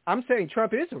 I'm saying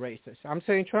Trump is a racist. I'm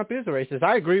saying Trump is a racist.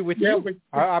 I agree with you.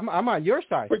 But, I'm on your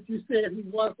side. But you said he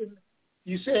wasn't.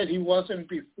 You said he wasn't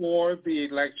before the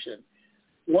election.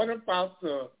 What about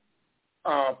the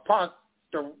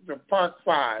Park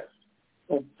 5,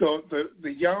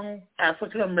 the young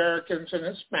African Americans and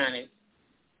Hispanics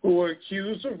who were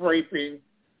accused of raping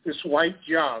this white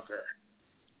jogger?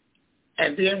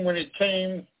 And then when it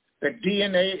came, the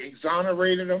DNA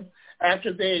exonerated them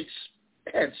after they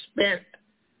had spent,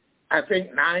 I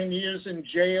think, 9 years in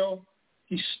jail.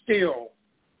 He still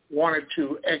wanted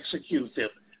to execute them.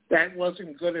 That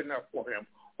wasn't good enough for him.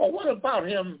 Or what about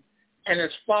him and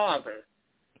his father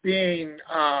being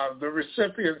the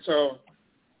recipients of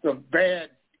the bad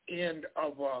end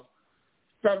of a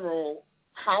federal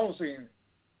housing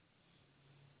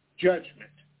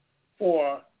judgment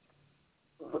for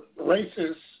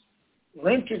racist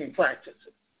renting practices?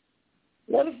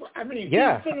 What if, I mean, he's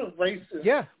been a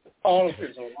racist all of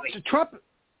his life.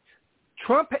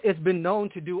 Trump has been known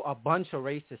to do a bunch of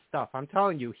racist stuff. I'm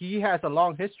telling you, he has a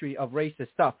long history of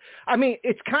racist stuff. I mean,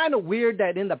 it's kind of weird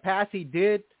that in the past he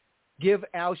did give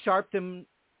Al Sharpton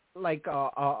like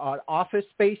an office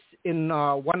space in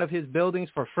one of his buildings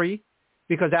for free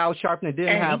because Al Sharpton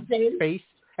didn't have space,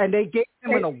 and they gave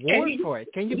him an award for it.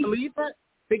 Can you believe that?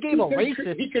 They gave a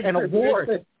racist an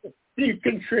award. He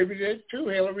contributed to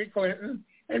Hillary Clinton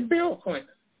and Bill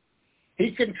Clinton.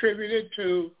 He contributed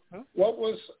to what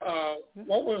was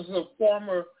the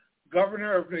former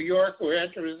governor of New York who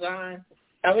had to resign,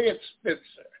 Eliot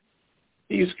Spitzer.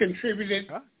 He's contributed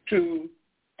to,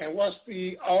 and what's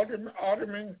the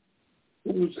alderman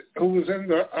who was in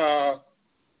the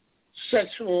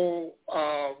sexual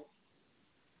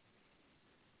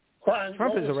crime?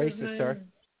 Trump is a racist, sir.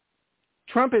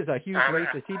 Trump is a huge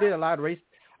racist. He did a lot of racist.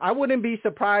 I wouldn't be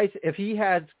surprised if he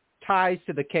had ties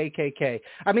to the KKK.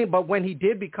 I mean, but when he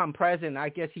did become president, I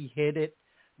guess he hid it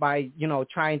by,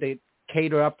 trying to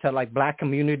cater up to like black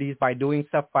communities by doing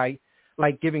stuff by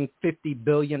like giving $50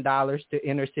 billion to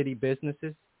inner city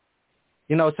businesses,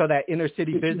 so that inner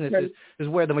city businesses is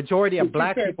where the majority of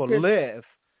black people live.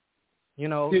 He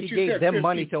gave them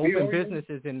money to open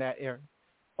businesses in that area.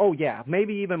 Oh, yeah,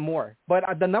 maybe even more. But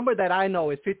the number that I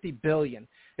know is $50 billion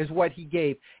is what he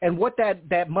gave. And what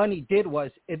that money did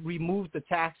was it removed the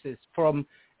taxes from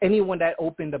anyone that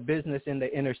opened a business in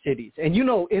the inner cities. And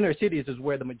inner cities is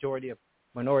where the majority of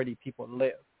minority people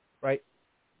live, right?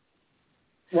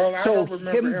 Well, I don't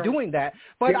remember him doing that.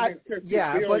 But I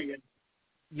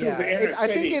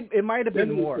think it might have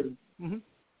been more. Mm-hmm.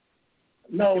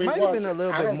 No, it might have been a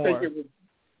little bit more.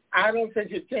 I don't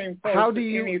think it came close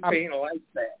to anything like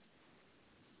that.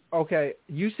 Okay,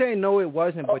 you say no, it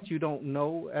wasn't, but you don't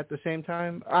know at the same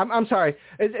time. I'm sorry.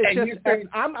 It's just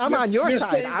I'm on your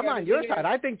side. I'm on your side.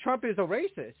 I think Trump is a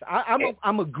racist.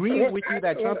 I'm agreeing with you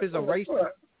that Trump is a racist.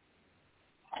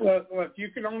 Look, you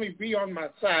can only be on my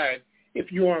side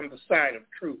if you're on the side of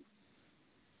truth.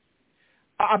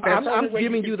 I'm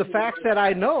giving you the facts that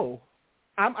I know.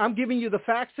 I'm giving you the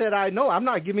facts that I know. I'm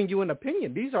not giving you an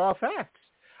opinion. These are all facts.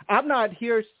 I'm not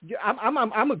here.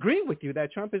 I'm agreeing with you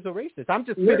that Trump is a racist. I'm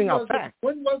just spitting out facts.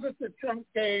 When was it that Trump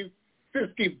gave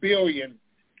 $50 billion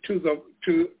to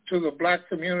the black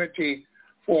community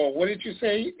for? What did you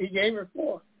say he gave it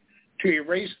for? To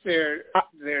erase their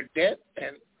debt?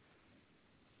 And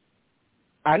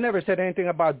I never said anything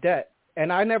about debt,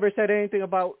 and I never said anything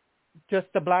about just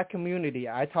the black community.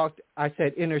 I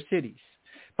said inner cities,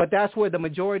 but that's where the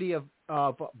majority of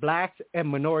blacks and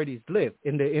minorities live,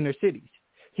 in the inner cities.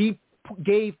 He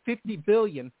gave $50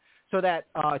 billion so that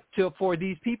for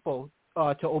these people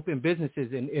to open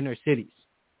businesses in inner cities.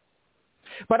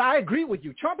 But I agree with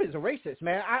you. Trump is a racist,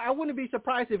 man. I wouldn't be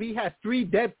surprised if he has 3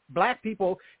 dead black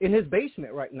people in his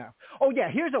basement right now. Oh yeah,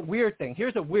 here's a weird thing.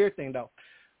 Though.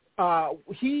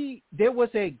 There was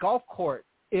a golf court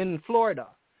in Florida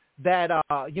that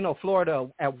Florida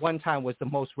at one time was the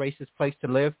most racist place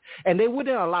to live, and they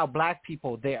wouldn't allow black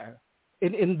people there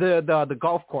in the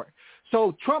golf court.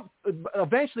 So Trump,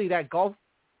 eventually that golf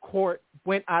court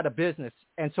went out of business,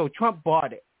 and so Trump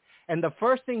bought it. And the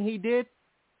first thing he did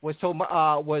was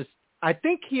I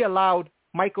think he allowed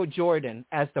Michael Jordan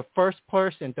as the first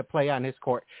person to play on his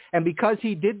court. And because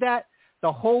he did that,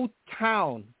 the whole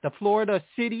town, the Florida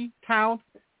city town,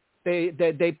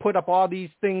 they put up all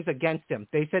these things against him.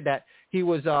 They said that he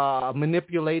was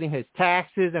manipulating his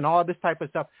taxes and all this type of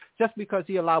stuff just because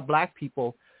he allowed black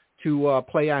people to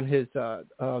play on his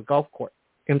golf court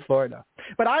in Florida.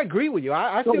 But I agree with you.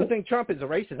 I still think Trump is a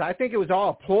racist. I think it was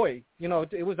all a ploy.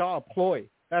 It was all a ploy.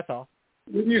 That's all.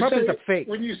 Trump is a fake.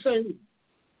 When you say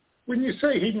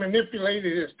he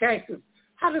manipulated his taxes,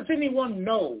 how does anyone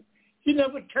know? He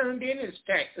never turned in his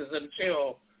taxes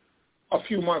until a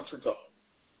few months ago.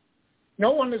 No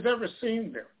one has ever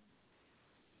seen them.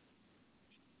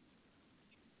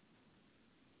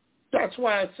 That's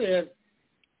why I said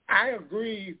I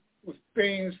agree with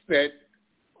things that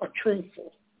are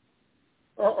truthful.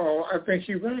 I think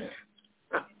he ran.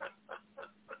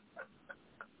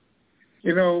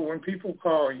 When people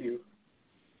call you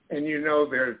and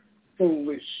they're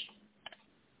foolish,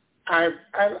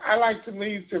 I like to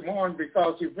leave them on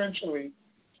because eventually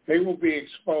they will be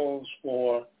exposed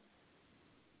for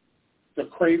the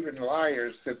craven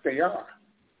liars that they are.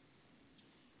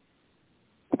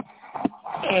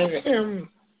 And him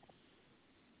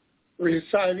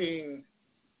reciting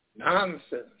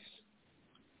nonsense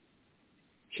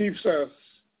keeps us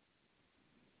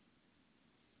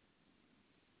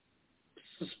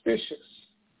suspicious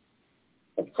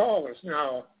of callers.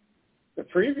 Now, the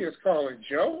previous caller,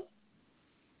 Joe,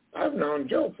 I've known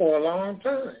Joe for a long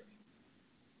time.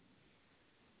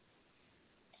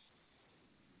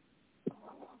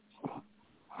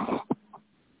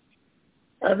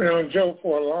 I've known Joe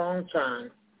for a long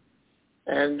time,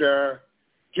 and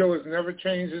Joe has never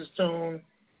changed his tune.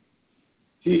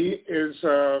 He is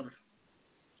a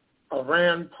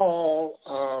Rand Paul.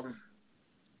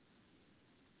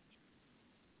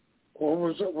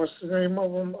 What's the name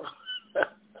of him?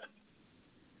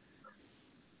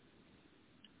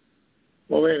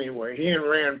 Well, anyway, he and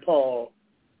Rand Paul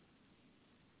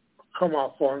come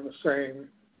off on the same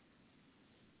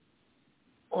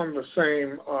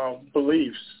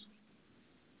beliefs.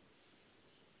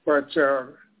 But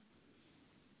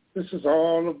this is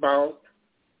all about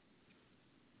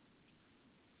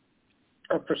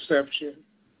a perception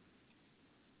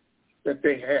that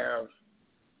they have.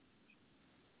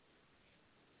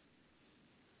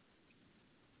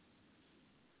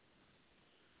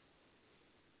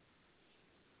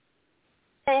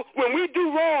 When we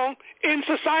do wrong in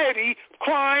society,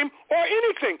 crime or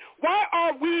anything, why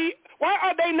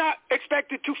are they not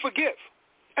expected to forgive?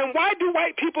 And why do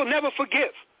white people never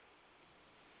forgive?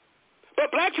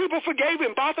 But black people forgave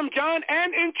in Botham Jean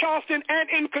and in Charleston and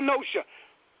in Kenosha.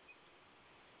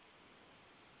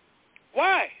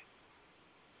 Why?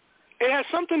 It has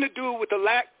something to do with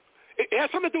it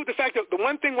has something to do with the fact that the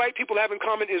one thing white people have in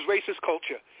common is racist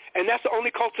culture. And that's the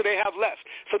only culture they have left.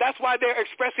 So that's why they're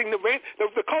expressing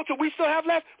the culture we still have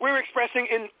left, we're expressing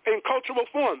in cultural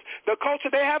forms. The culture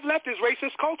they have left is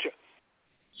racist culture.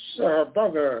 So,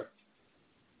 Brother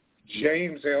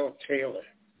James L. Taylor,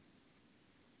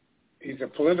 he's a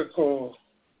political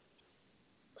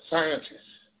scientist,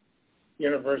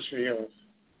 University of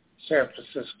San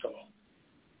Francisco.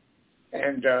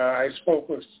 And I spoke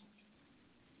with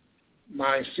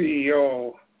my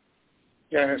CEO,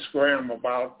 Dennis Graham,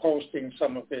 about posting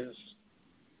some of his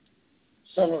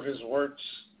works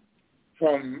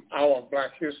from our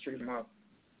Black History Month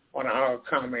on our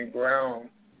common ground,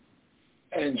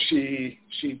 and she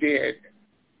did.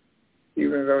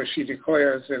 even though she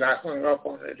declares that I hung up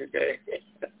on her today.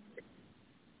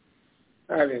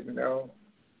 I didn't know.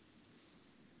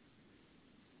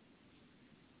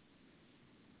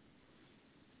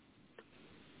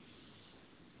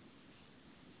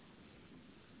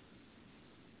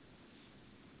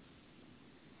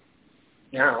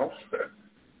 Now,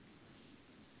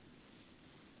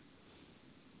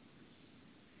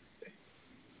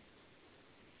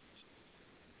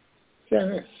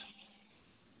 Dennis,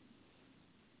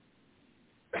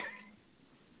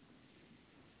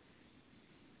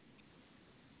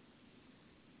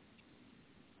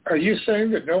 are you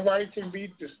saying that nobody can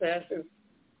beat DeSantis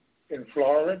in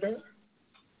Florida?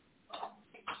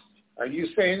 Are you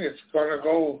saying it's going to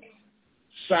go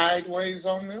sideways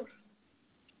on them?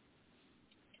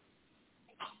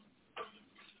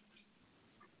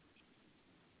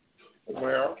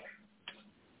 Well,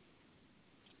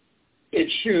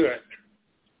 it should,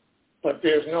 but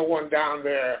there's no one down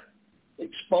there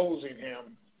exposing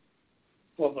him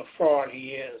for the fraud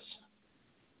he is.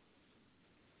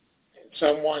 And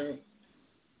someone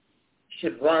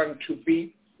should run to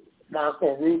beat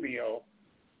Marco Rubio,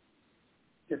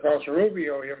 because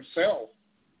Rubio himself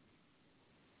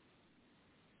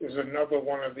is another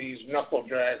one of these knuckle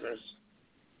draggers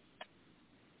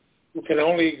who can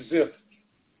only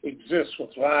exist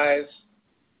with lies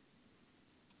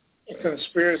and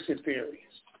conspiracy theories.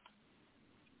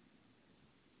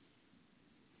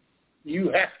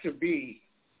 You have to be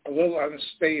a little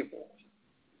unstable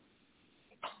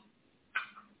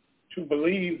to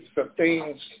believe the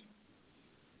things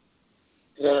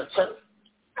that occur.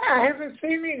 I haven't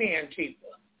seen any Antifa.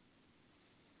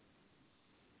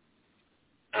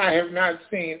 I have not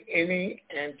seen any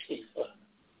Antifa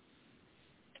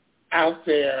out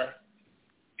there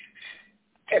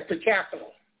at the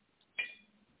Capitol.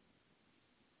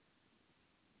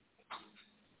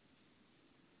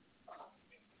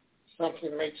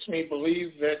 Something makes me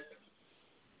believe that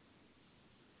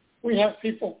we have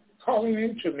people calling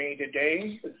into me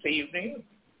today, this evening,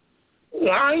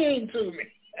 lying to me.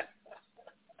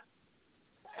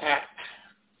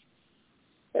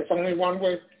 That's only one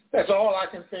way. That's all I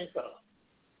can think of.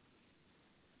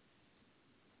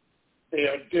 They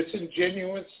are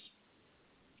disingenuous,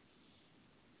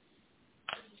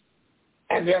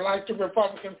 and they're like the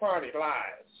Republican Party, lies.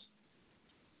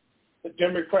 The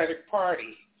Democratic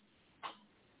Party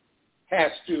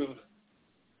has to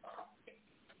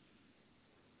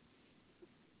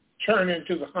turn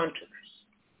into the hunters,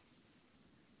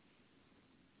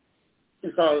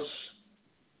 because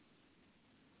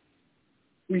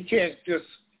we can't just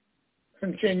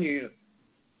continue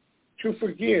to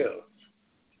forgive.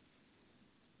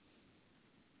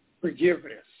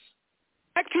 Forgiveness.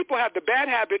 Black people have the bad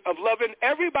habit of loving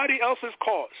everybody else's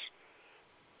cause.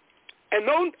 And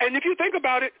if you think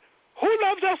about it, who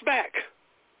loves us back?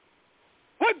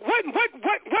 What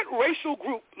racial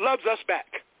group loves us back?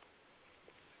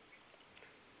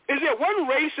 Is there one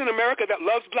race in America that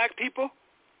loves black people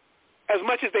as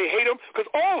much as they hate them? Because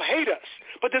all hate us.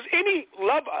 But does any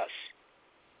love us?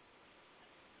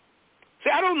 See,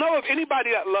 I don't know of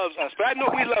anybody that loves us, but I know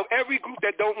we love every group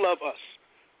that don't love us.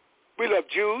 We love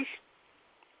Jews.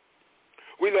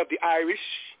 We love the Irish.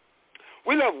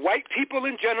 We love white people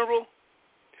in general.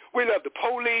 We love the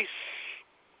police.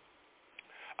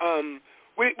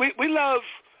 We love,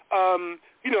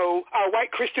 our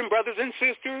white Christian brothers and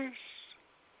sisters.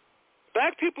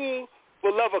 Black people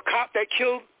will love a cop that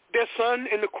killed their son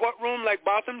in the courtroom like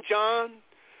Botham John.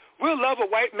 We'll love a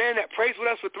white man that prays with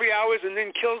us for 3 hours and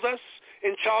then kills us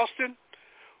in Charleston.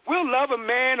 We'll love a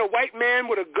white man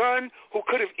with a gun who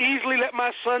could have easily let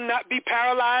my son not be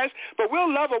paralyzed, but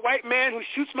we'll love a white man who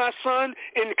shoots my son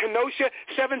in Kenosha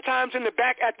 7 times in the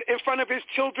back in front of his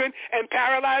children and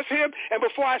paralyze him. And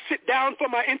before I sit down for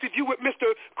my interview with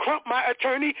Mr. Crump, my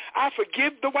attorney, I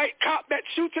forgive the white cop that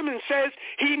shoots him and says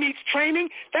he needs training.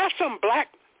 That's some black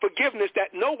forgiveness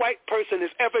that no white person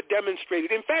has ever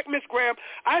demonstrated. In fact, Ms. Graham,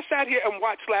 I sat here and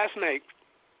watched last night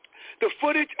the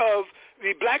footage of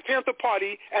the Black Panther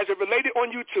Party as it related on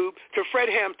YouTube to Fred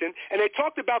Hampton, and they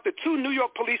talked about the 2 New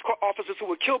York police officers who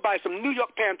were killed by some New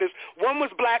York Panthers. One was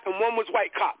black and one was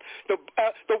white cop. The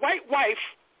white wife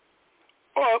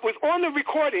was on the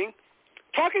recording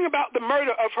talking about the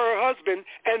murder of her husband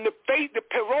and the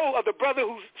parole of the brother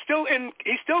who's still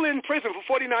in prison for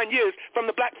 49 years from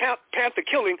the Black Panther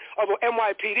killing of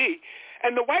NYPD.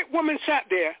 And the white woman sat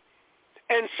there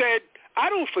and said,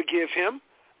 I don't forgive him.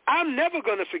 I'm never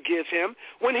going to forgive him.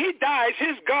 When he dies,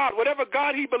 his God, whatever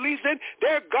God he believes in,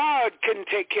 their God can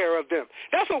take care of them.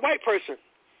 That's a white person.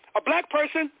 A black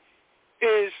person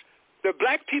is the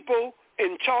black people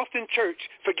in Charleston Church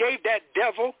forgave that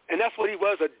devil, and that's what he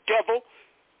was, a devil.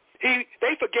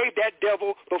 They forgave that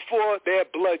devil before their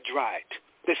blood dried.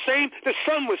 The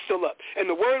sun was still up, and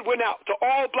the word went out to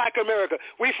all black America.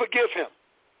 We forgive him.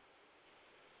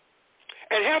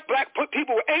 And half black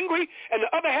people were angry, and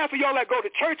the other half of y'all that go to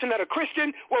church and that are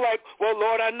Christian were like, well,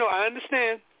 Lord, I know, I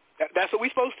understand. That's what we're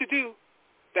supposed to do.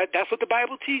 That's what the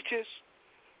Bible teaches,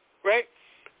 right?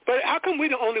 But how come we're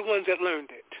the only ones that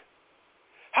learned it?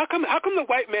 How come the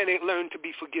white man ain't learned to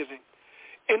be forgiving?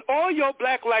 In all your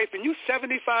black life, and you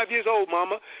 75 years old,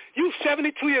 mama, you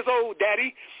 72 years old,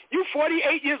 daddy, you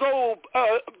 48 years old,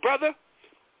 brother,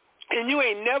 and you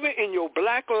ain't never in your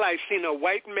black life seen a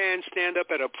white man stand up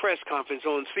at a press conference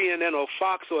on CNN or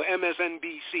Fox or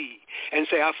MSNBC and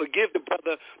say, I forgive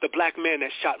the black man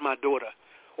that shot my daughter,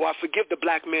 or I forgive the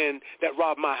black man that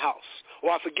robbed my house,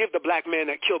 or I forgive the black man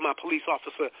that killed my police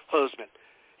officer husband.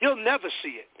 You'll never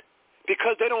see it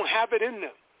because they don't have it in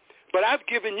them. But I've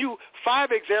given you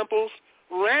 5 examples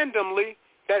randomly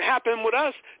that happened with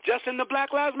us just in the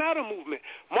Black Lives Matter movement.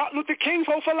 Martin Luther King's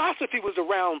whole philosophy was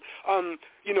around,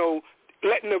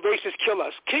 letting the racists kill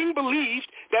us. King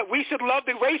believed that we should love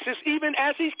the racists even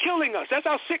as he's killing us. That's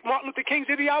how sick Martin Luther King's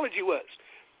ideology was.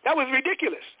 That was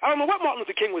ridiculous. I don't know what Martin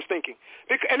Luther King was thinking.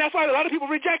 And that's why a lot of people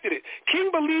rejected it.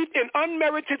 King believed in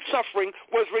unmerited suffering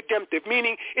was redemptive,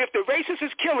 meaning if the racist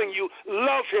is killing you,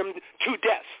 love him to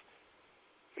death.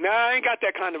 Now, I ain't got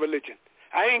that kind of religion.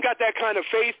 I ain't got that kind of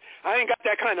faith. I ain't got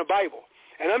that kind of Bible.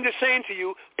 And I'm just saying to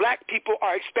you, black people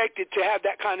are expected to have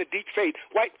that kind of deep faith.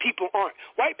 White people aren't.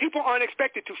 White people aren't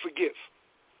expected to forgive.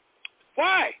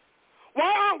 Why? Why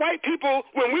aren't white people,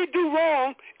 when we do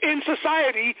wrong in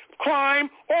society, crime,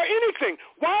 or anything,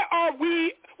 why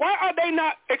are they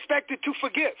not expected to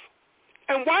forgive?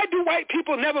 And why do white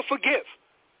people never forgive?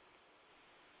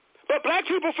 But black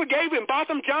people forgave in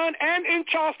Botham Jean and in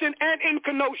Charleston and in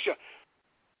Kenosha.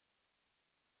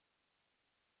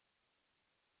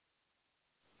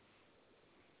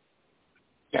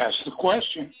 That's the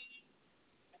question.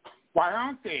 Why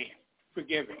aren't they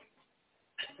forgiving?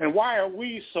 And why are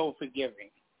we so forgiving?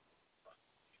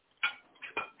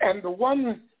 And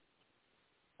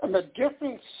the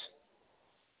difference,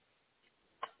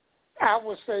 I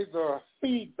would say the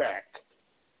feedback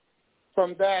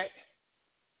from that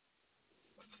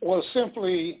was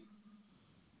simply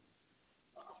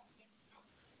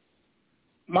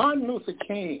Martin Luther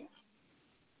King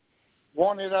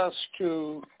wanted us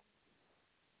to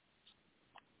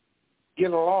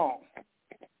get along.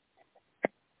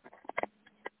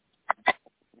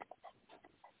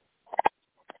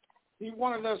 He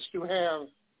wanted us to have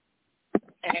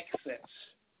access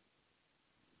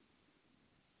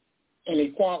and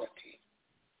equality.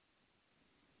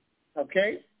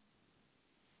 Okay?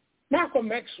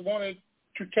 Malcolm X wanted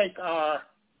to take our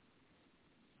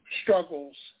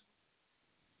struggles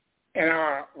and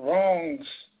our wrongs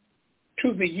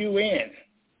to the UN,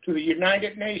 to the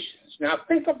United Nations. Now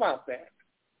think about that.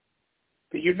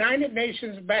 The United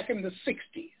Nations back in the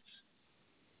 60s,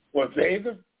 were they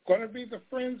going to be the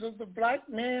friends of the black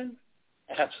man?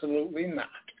 Absolutely not.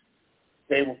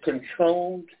 They were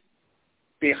controlled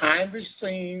behind the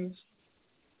scenes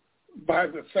by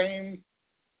the same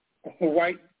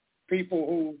white people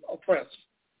who oppressed.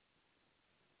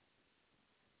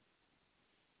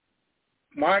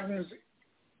 Martin's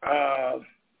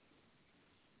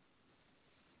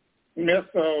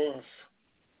myth of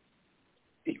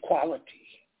equality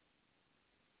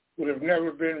would have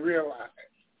never been realized.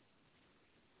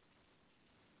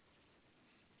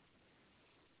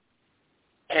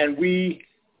 And we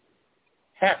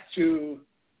have to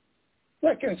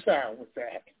reconcile with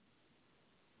that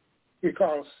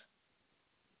because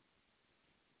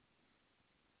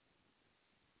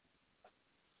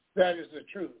that is the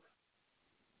truth.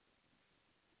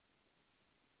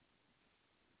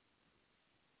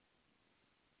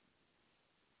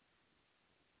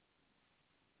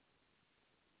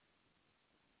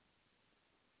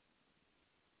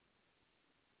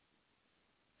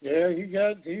 Yeah, he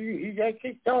got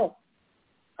kicked off.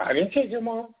 I didn't kick him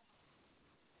off.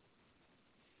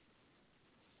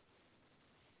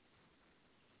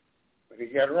 But he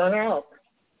got run out.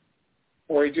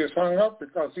 Or he just hung up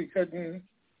because he couldn't.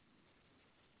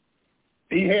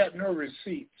 He had no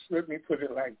receipts. Let me put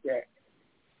it like that.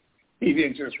 He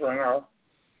didn't just run off.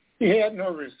 He had no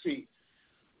receipts.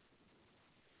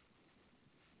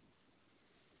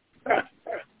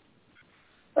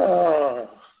 Oh.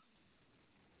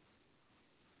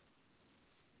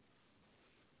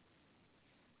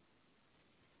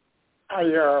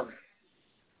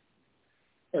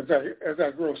 As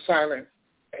I grow silent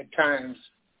at times,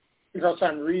 because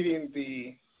I'm reading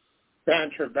the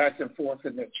banter back and forth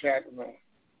in the chat room.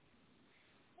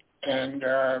 And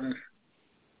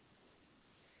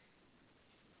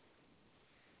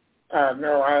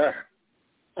no,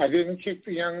 I didn't kick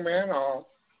the young man off.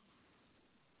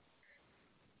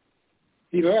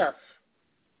 He left.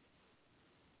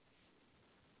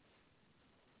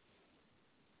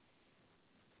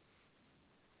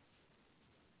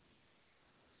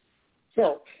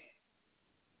 So,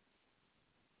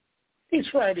 these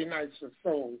Friday nights are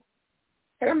so,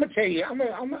 and I'm gonna tell you, I'm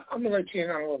gonna let you in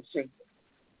on a little secret.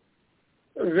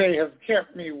 They have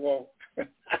kept me woke.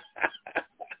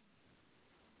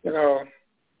 You know,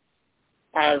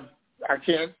 I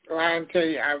can't lie and tell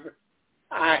you,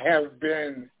 I have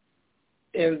been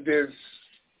in this.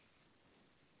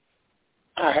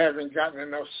 I haven't gotten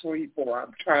enough sleep, or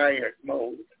I'm tired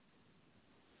mode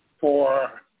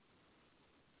for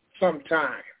some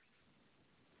time.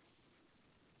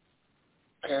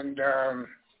 And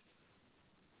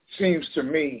seems to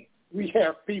me we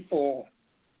have people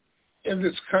in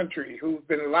this country who've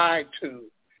been lied to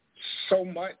so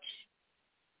much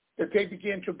that they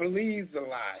begin to believe the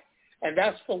lie. And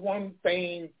that's for one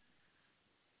thing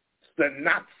the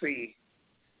Nazi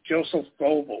Joseph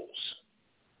Goebbels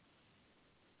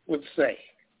would say.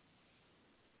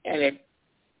 And it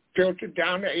filtered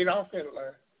down to Adolf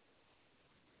Hitler.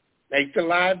 Make the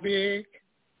lie big,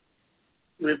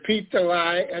 repeat the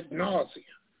lie ad nauseum,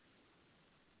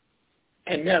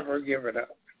 and never give it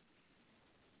up.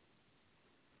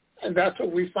 And that's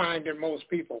what we find in most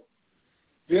people.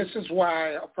 This is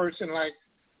why a person like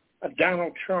a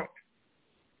Donald Trump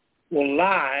will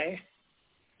lie,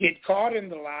 get caught in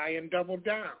the lie, and double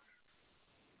down.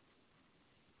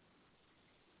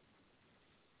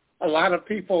 A lot of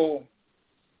people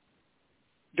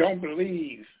don't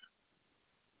believe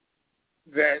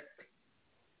that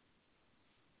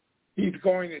he's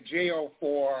going to jail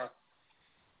for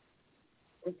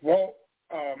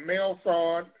mail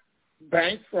fraud,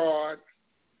 bank fraud,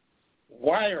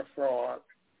 wire fraud,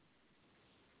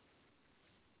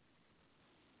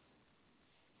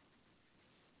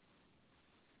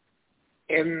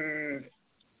 in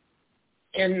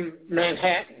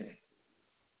Manhattan,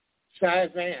 Cy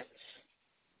Vance,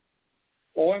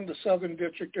 or in the Southern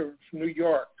District of New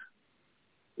York,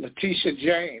 Letitia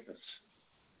James,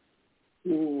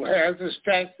 who has his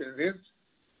taxes.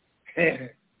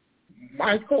 It's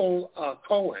Michael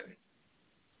Cohen.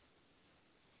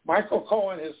 Michael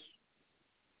Cohen, his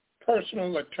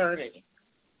personal attorney,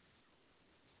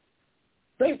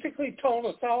 basically told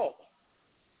us all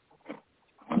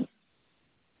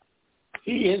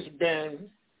he has been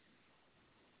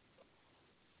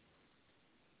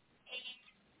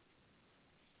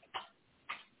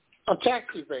a tax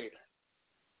evader.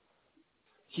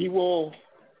 He will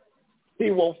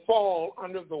fall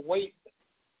under the weight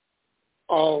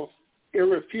of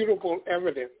irrefutable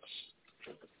evidence.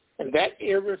 And that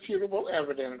irrefutable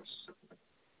evidence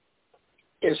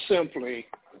is simply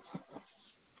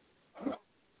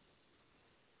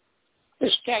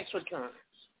his tax returns.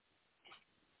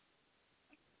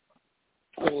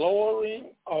 The lowering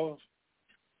of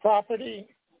property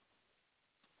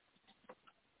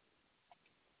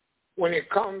when it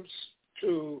comes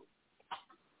to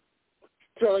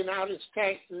filling out his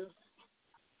taxes,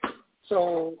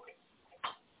 so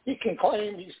he can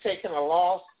claim he's taken a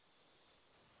loss.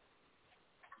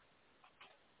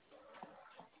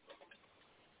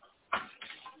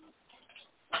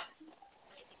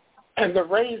 And the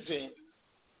raising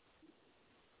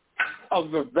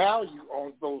of the value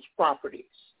of those properties,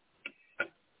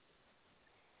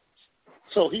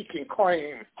 so he can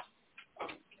claim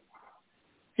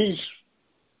he's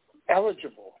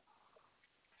eligible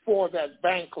for that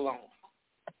bank loan.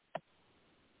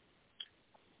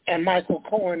 And Michael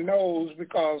Cohen knows,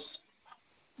 because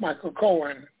Michael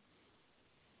Cohen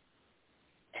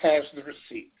has the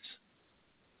receipts.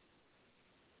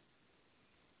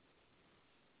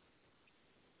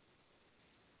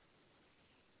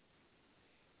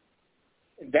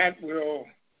 And that will,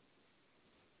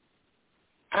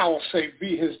 I will say,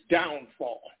 be his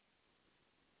downfall.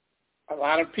 A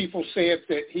lot of people said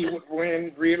that he would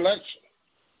win re-election.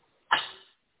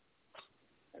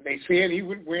 And they said he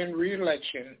would win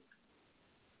re-election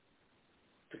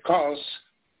because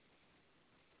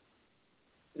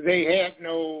they had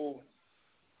no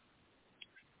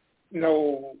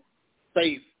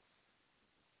faith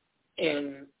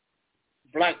in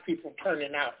black people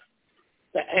turning out,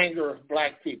 the anger of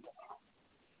black people.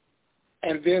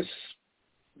 And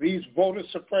these voter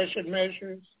suppression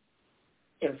measures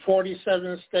in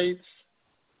 47 states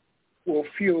will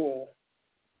fuel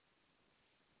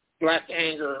black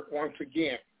anger once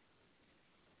again.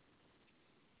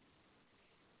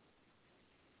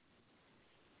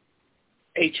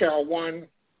 H.R. 1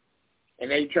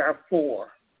 and H.R. 4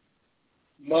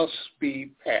 must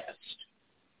be passed.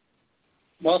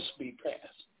 Must be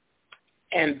passed.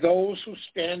 And those who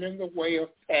stand in the way of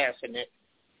passing it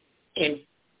in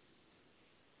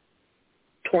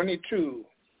 22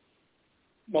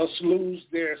 must lose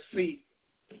their seat,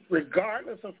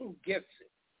 regardless of who gets it.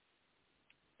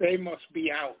 They must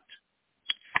be out.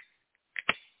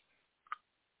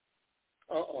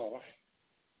 Uh-oh.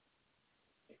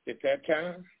 Is it that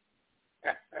time?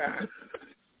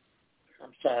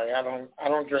 I'm sorry, I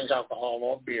don't drink alcohol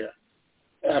or beer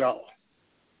at all.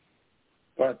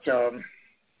 But the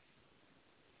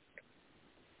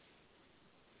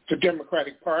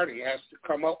Democratic Party has to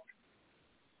come up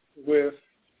with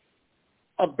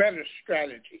a better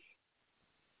strategy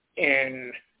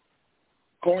in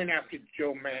going after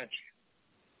Joe Manchin.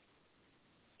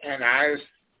 And I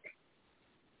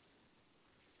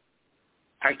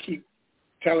keep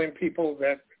telling people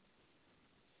that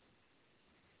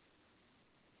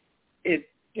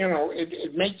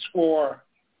it makes for,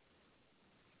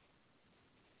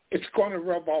 it's going to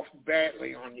rub off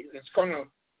badly on you.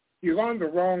 You're on the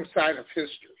wrong side of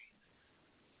history.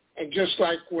 And just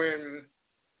like when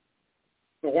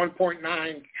the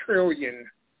 $1.9 trillion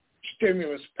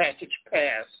stimulus package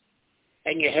passed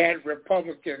and you had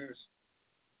Republicans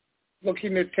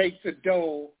looking to take the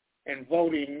dough and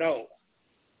voting no,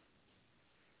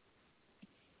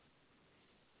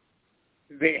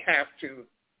 they have to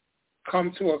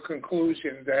come to a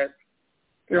conclusion that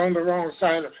they're on the wrong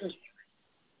side of history.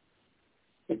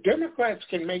 The Democrats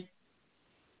can make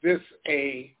this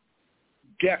a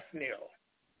death knell.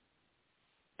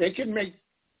 They can make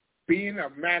being a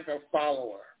MAGA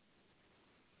follower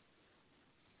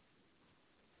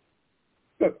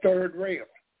the third rail.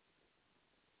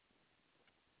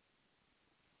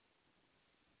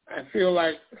 I feel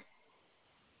like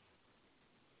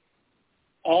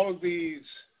all of these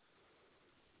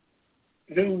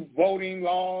new voting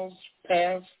laws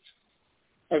have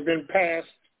been passed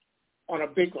on a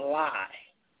big lie.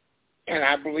 And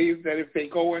I believe that if they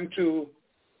go into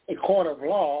a court of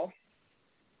law,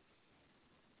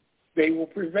 they will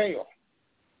prevail.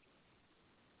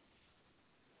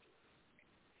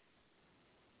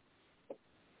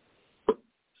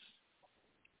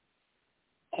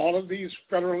 All of these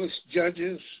Federalist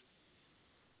judges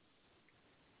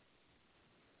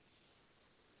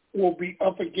will be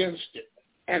up against it,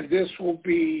 and this will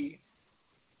be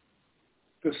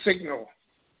the signal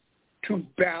to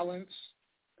balance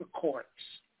the courts.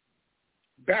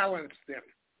 Balance them.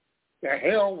 The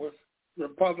hell with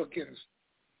Republicans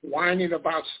whining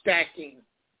about stacking.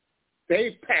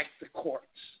 They packed the courts.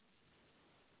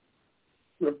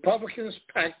 Republicans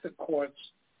packed the courts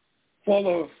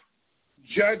full of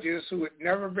judges who had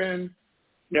never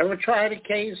tried a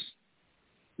case,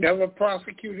 never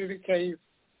prosecuted a case,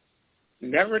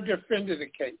 never defended a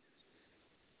case.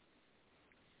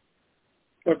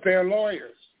 But they're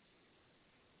lawyers.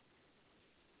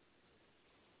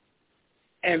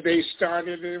 And they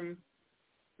started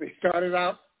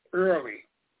out early.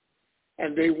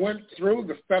 And they went through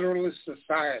the Federalist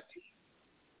Society.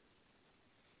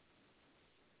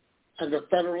 And the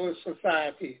Federalist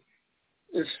Society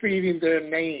is feeding their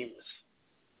names.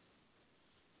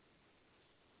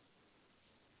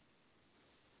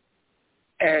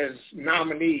 As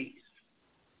nominees.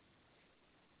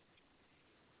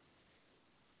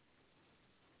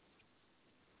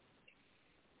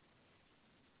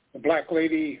 The black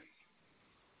lady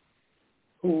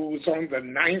who's on the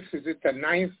ninth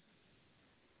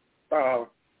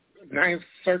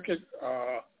Circuit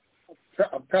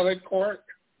Appellate Court,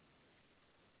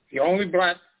 the only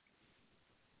black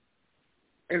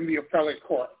in the appellate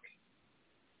court,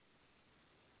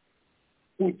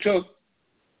 who took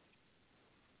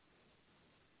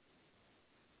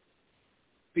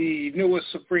the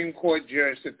newest Supreme Court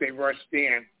judge that they rushed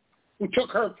in, who took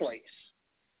her place.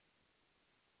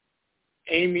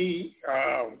 Amy,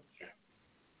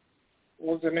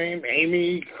 what was her name?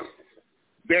 Amy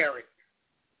Barrett.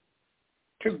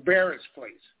 Took Barrett's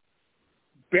place.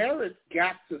 Barrett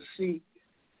got the seat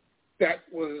that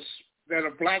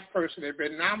a black person had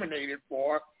been nominated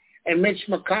for, and Mitch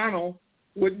McConnell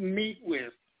wouldn't meet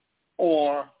with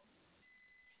or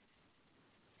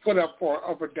put up for an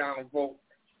up or down vote.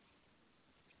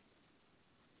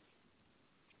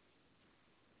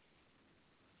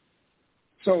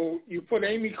 So you put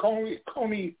Amy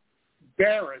Coney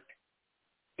Barrett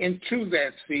into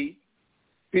that seat,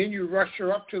 then you rush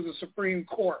her up to the Supreme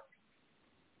Court.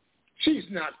 She's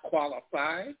not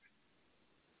qualified.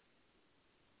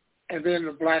 And then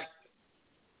the black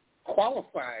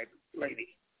qualified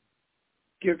lady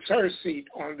gets her seat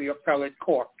on the appellate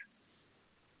court.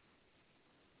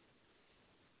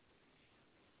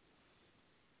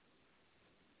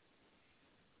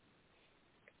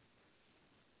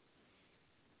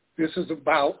 This is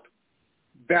about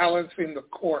balancing the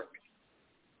court.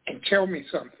 And tell me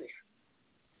something.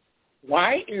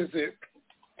 Why is it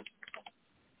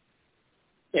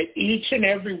that each and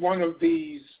every one of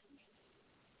these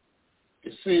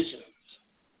decisions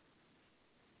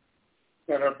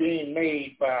that are being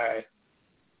made by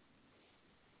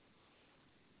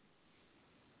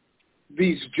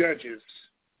these judges,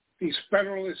 these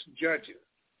Federalist judges,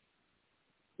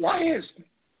 why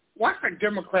are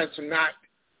Democrats not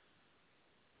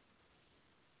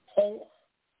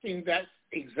holding that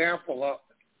example up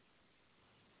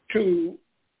to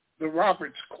the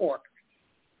Roberts Court?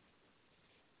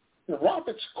 The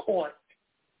Roberts Court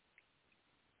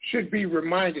should be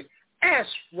reminded. Ask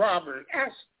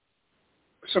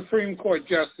Supreme Court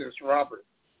Justice Roberts,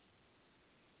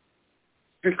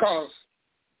 because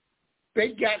they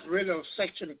got rid of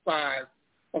Section 5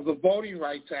 of the Voting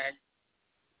Rights Act,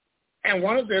 and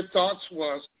one of their thoughts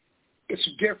was, it's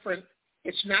different,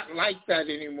 it's not like that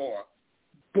anymore.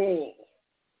 Bull.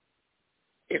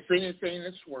 If anything,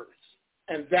 it's worse.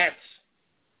 And that's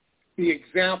the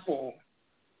example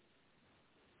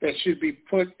that should be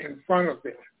put in front of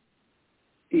them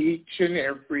each and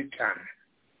every time.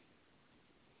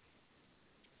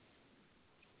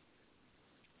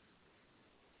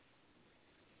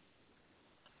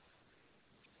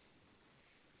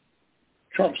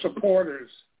 Trump supporters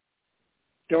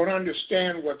don't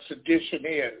understand what sedition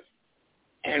is.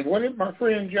 And what did my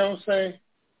friend Joe say?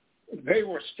 They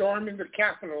were storming the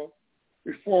Capitol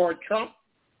before Trump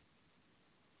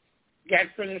got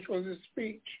finished with his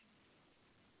speech.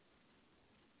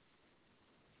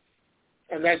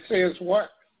 And that says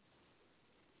what?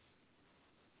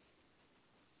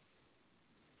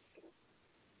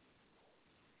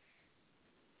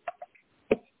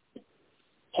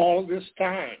 All this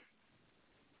time,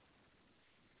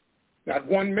 not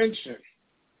one mention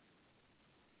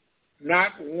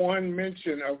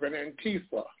of an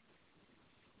Antifa,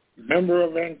 member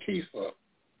of Antifa,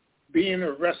 being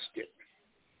arrested.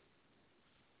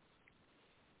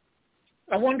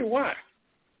 I wonder why.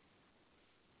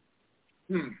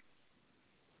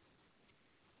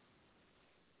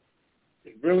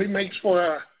 It really makes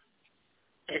for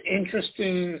an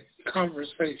interesting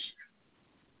conversation.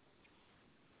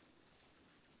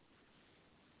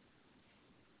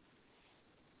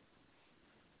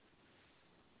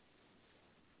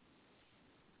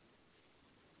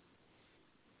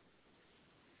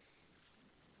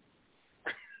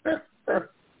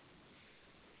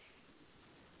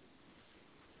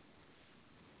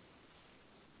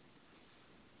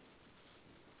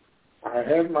 I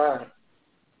had my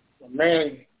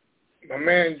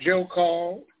man Joe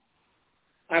called.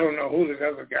 I don't know who the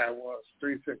other guy was,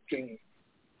 315.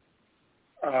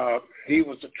 He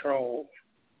was a troll.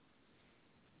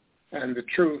 And the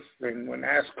truth, and when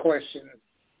asked questions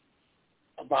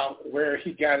about where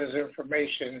he got his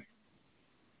information,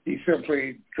 he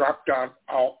simply dropped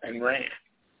out and ran.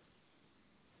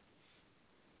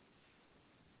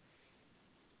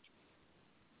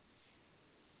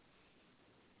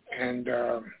 And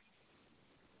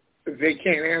they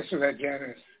can't answer that,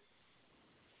 Janice.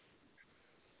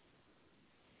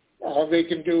 All they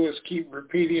can do is keep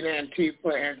repeating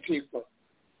Antifa.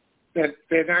 That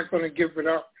they're not going to give it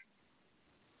up.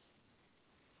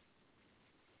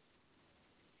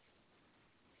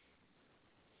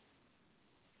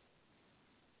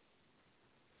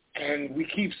 And we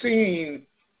keep seeing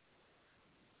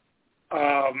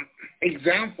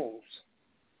examples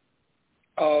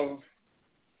of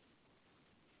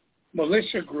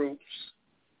militia groups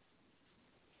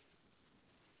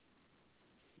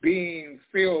being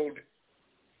filled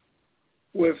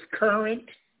with current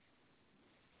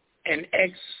and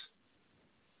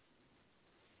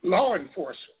ex-law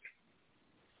enforcement,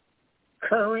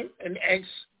 current and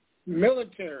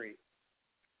ex-military.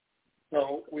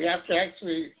 So we have to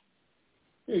actually,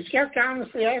 you have to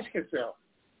honestly ask yourself,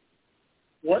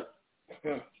 where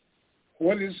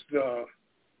is the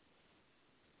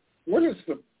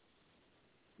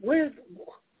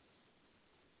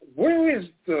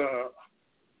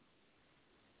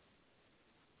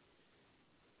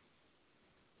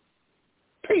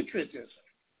patriotism?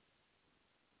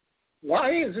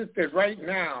 Why is it that right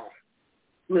now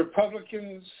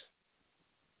Republicans,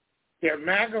 their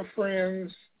MAGA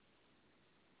friends,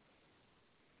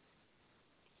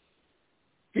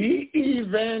 the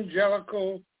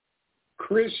evangelical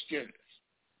Christians,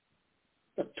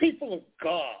 the people of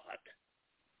God,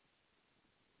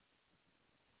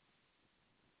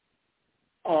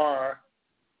 are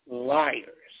liars.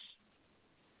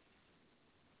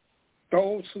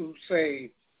 Those who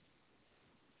say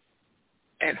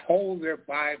and hold their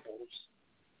Bibles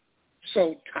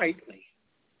so tightly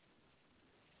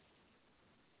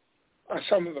are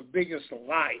some of the biggest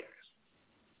liars.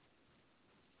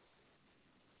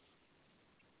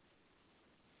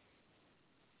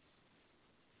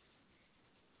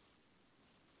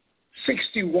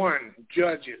 "61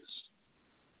 judges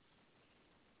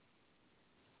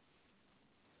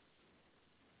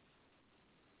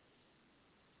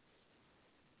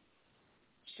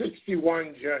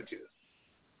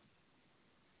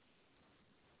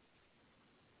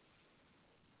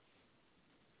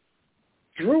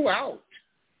threw out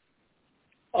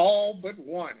all but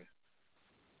one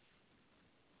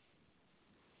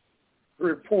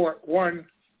report, one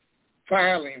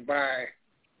filing by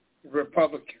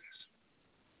Republicans.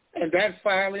 And that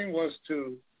filing was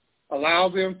to allow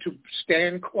them to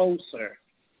stand closer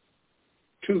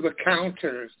to the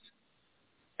counters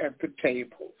at the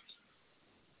tables.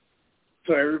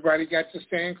 So everybody got to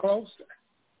stand closer.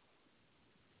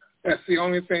 That's the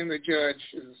only thing the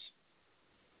judges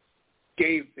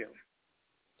gave them.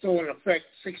 So in effect,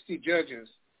 60 judges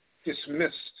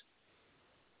dismissed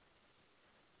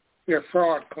their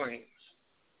fraud claims.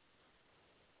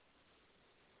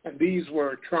 And these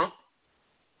were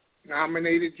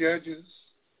Trump-nominated judges.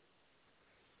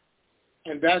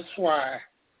 And that's why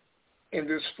in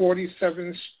this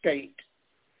 47-state,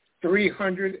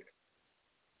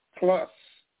 300-plus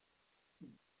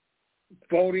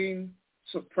voting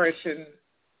suppression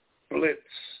blitz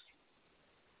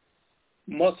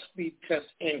must be tested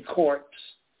in courts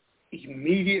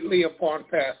immediately upon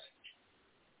passage.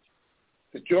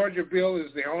 The Georgia bill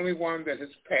is the only one that has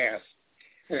passed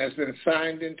and has been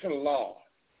signed into law.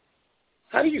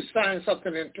 How do you sign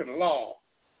something into law?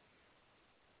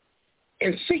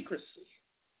 In secrecy.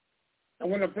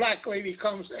 And when a black lady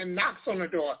comes and knocks on the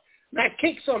door, not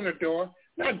kicks on the door,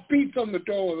 not beats on the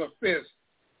door with a fist,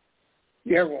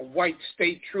 you have a white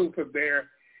state trooper there,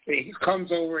 and he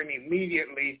comes over and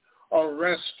immediately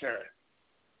arrests her.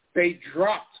 They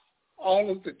dropped all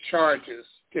of the charges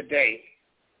today.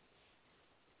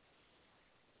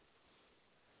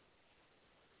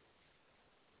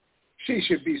 She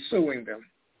should be suing them.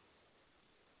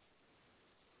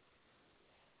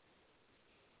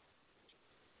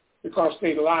 Because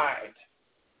they lied.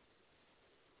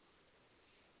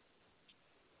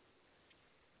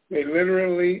 They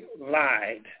literally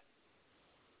lied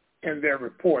in their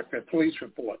report, their police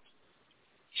report.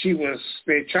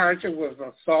 They charged her with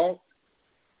assault.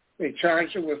 They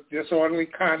charged her with disorderly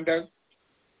conduct.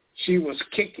 She was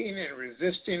kicking and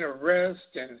resisting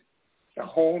arrest and the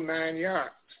whole 9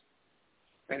 yards.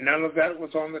 And none of that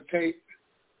was on the tape.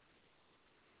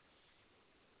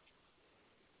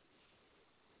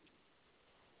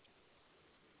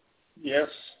 Yes,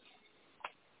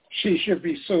 she should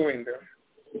be suing them.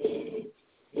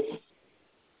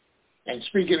 And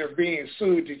speaking of being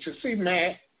sued, did you see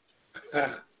Matt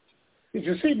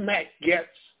Getz?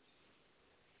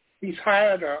 He's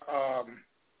hired a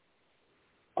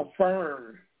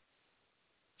firm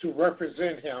to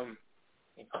represent him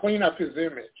and clean up his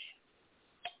image.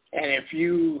 And if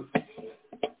you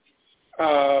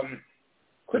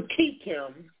critique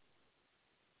him,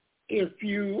 if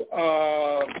you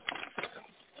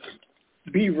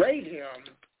berate him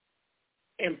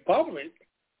in public,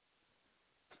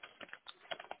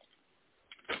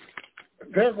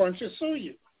 they're going to sue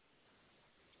you.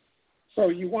 So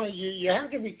you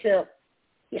have to be careful.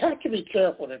 You have to be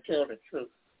careful to tell the truth.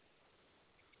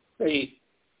 They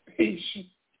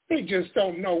just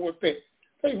don't know what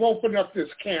they've opened up this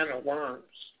can of worms,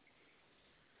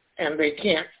 and they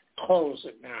can't close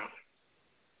it now.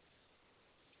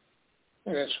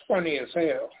 And it's funny as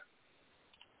hell.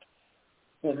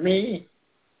 For me,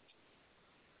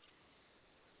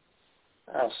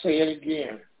 I'll say it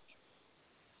again.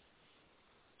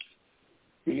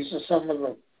 These are some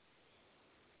of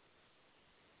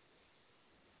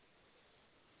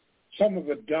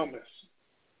the dumbest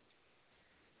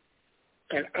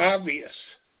and obvious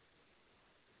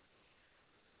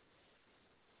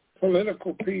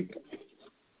political people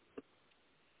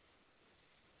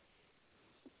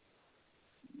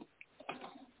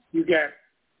you got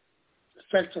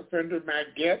sex offender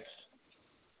Matt Getz,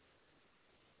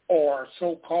 or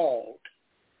so-called.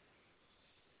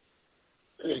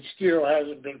 It still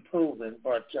hasn't been proven,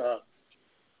 but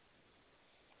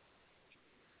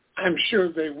I'm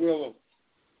sure they will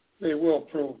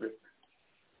prove it.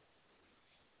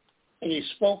 And he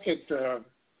spoke at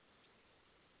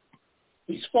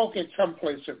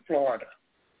someplace in Florida,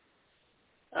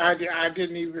 I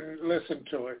didn't even listen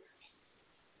to it.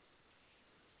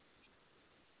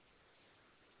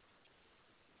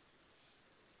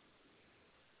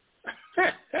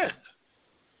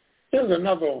 There's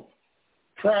another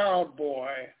Proud Boy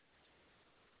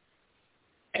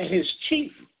and his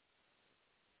chief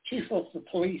of the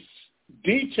police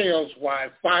details why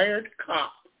fired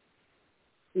cop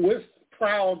with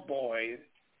Proud Boy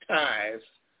ties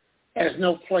has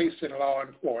no place in law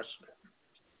enforcement.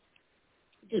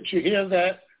 Did you hear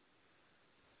that?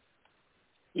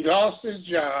 He lost his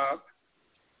job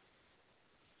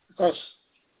because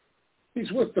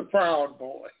he's with the Proud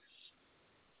Boys.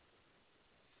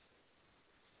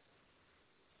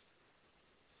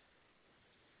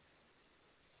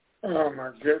 Oh my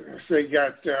goodness! They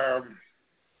got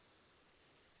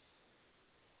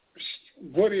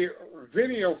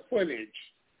video footage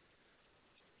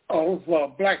of a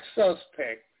black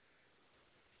suspect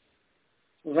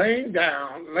laying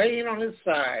on his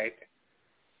side,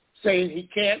 saying he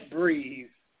can't breathe,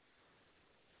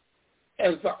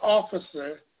 as the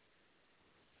officer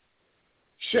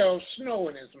shoves snow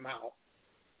in his mouth.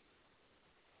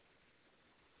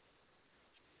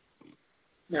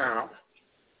 Now,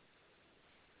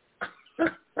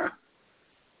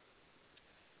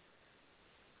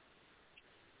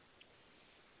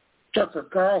 Tucker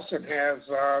Carlson has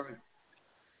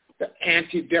the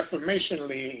Anti-Defamation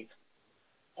League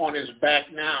on his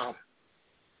back now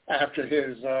after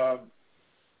his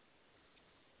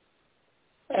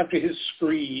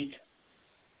screed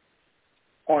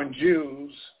on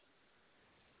Jews.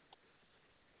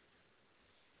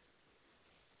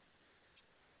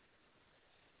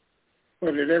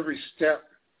 But at every step,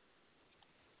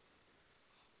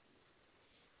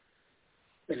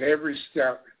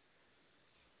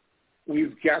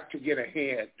 we've got to get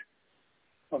ahead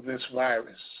of this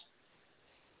virus.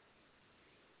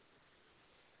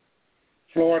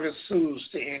 Florida sues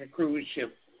to end cruise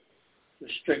ship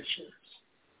restrictions.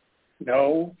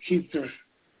 No, keep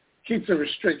the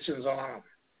restrictions on them.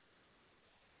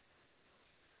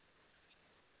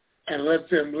 And let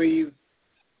them leave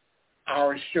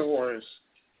our shores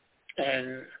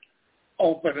and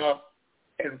open up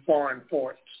in foreign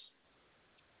ports.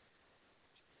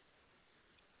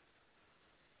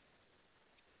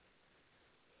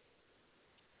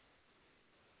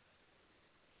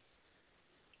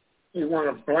 They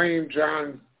want to blame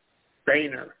John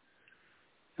Boehner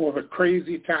for the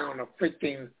crazy town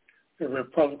afflicting the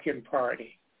Republican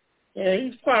Party. Yeah,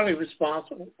 he's probably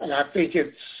responsible. And I think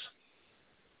it's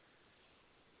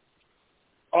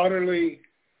utterly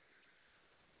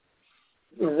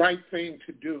the right thing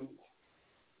to do.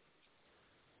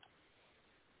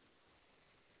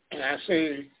 And I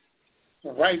say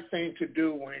the right thing to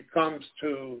do when it comes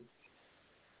to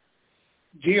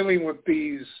dealing with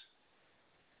these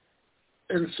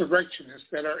insurrectionists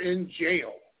that are in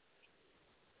jail.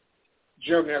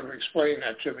 Joe never explained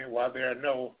that to me, why there are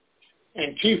no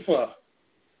Antifa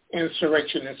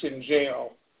insurrectionists in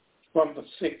jail from the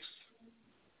 6th.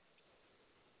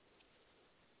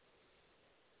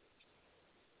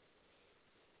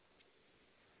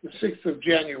 The 6th of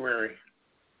January.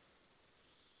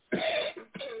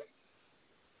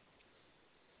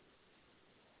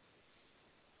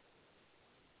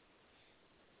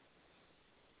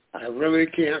 I really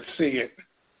can't see it.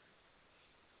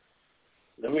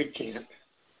 Really can't.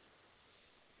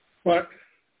 But,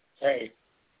 hey,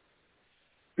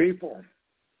 people,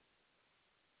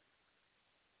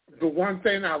 the one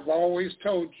thing I've always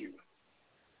told you,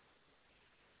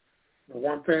 the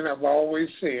one thing I've always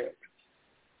said,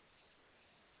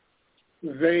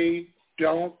 they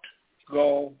don't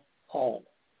go home.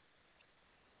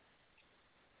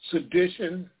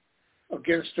 Sedition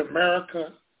against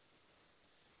America,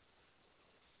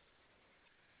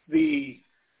 the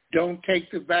don't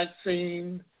take the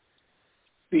vaccine,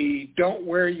 the don't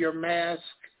wear your mask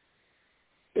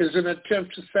is an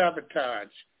attempt to sabotage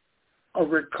a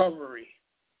recovery.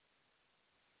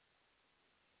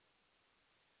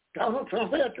 Donald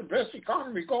Trump had the best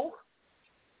economy going.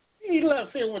 He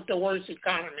left here with the worst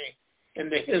economy in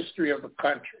the history of the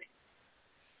country.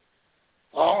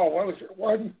 Oh, well, if it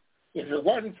wasn't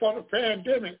for the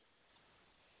pandemic,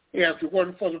 if it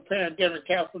wasn't for the pandemic,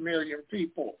 500,000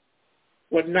 people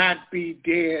would not be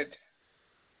dead.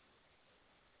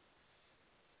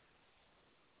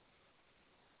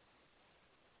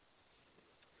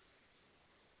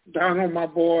 Donald, my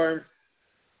boy,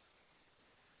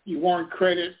 you want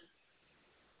credit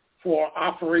for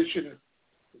Operation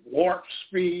Warp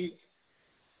Speed?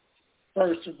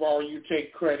 First of all, you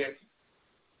take credit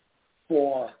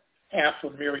for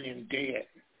 500,000 dead,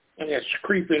 and it's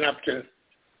creeping up to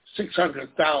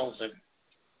 600,000,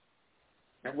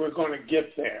 and we're going to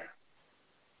get there.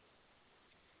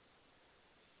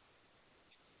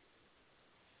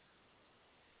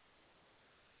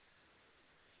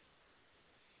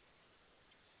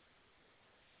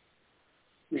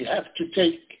 We have to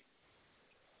take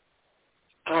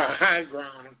our high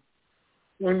ground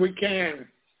when we can.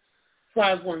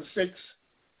 516-666-9516.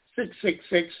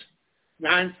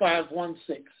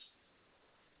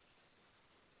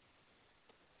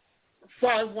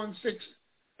 516.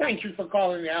 Thank you for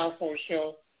calling the ALFO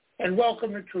Show, and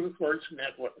welcome to TruthWorks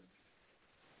Network.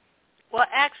 Well,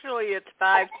 actually, it's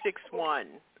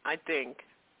 561, I think.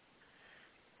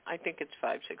 I think it's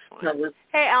 561. No,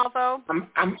 hey, ALFO.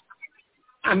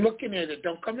 I'm looking at it.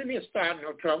 Don't come in here starting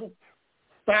no trouble.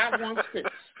 516.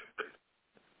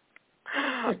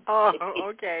 Oh,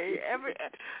 okay.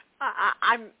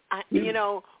 You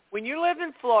know, when you live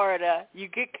in Florida, you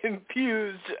get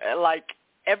confused like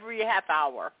every half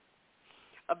hour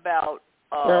about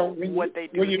what they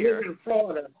do when you here.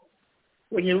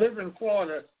 When you live in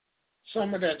Florida,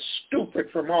 some of that stupid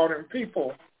from all them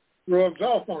people rubs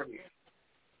off on you.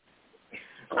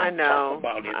 I know.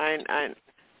 Talk about it.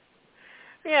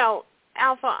 You know,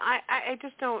 Alpha, I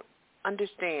just don't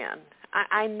understand.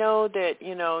 I know that,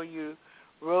 you know, you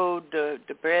rode the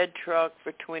bread truck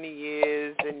for 20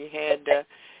 years and you had to,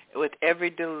 with every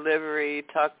delivery,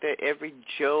 talk to every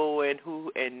Joe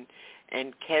and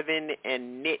Kevin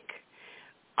and Nick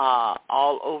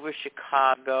all over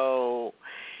Chicago,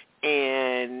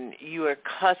 and you are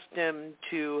accustomed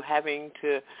to having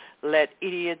to let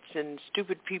idiots and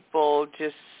stupid people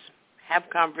just have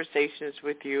conversations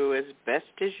with you as best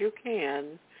as you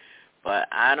can. But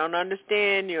I don't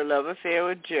understand your love affair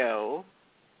with Joe.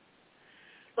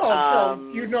 Oh,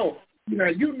 so you know,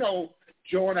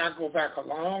 Joe and I go back a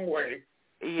long way.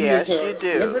 Yes, you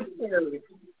do.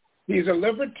 He's a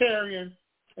libertarian,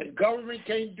 and government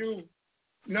can't do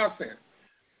nothing.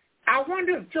 I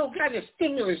wonder if Joe got a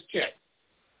stimulus check.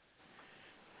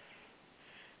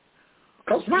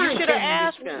 You should have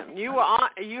asked him. You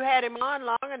had him on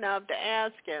long enough to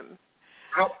ask him.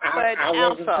 I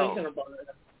wasn't thinking about it.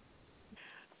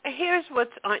 Here's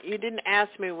what's on. You didn't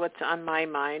ask me what's on my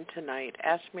mind tonight.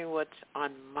 Ask me what's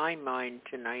on my mind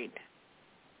tonight.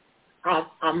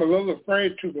 I'm a little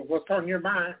afraid to, but what's on your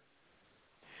mind?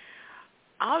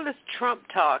 All this Trump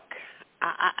talk,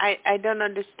 I don't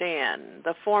understand.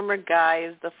 The former guy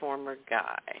is the former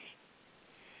guy.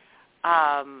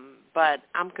 But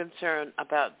I'm concerned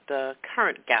about the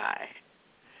current guy.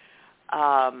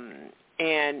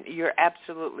 And you're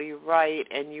absolutely right,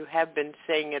 and you have been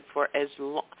saying it for as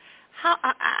long.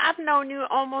 I've known you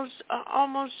almost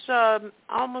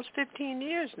 15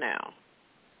 years now.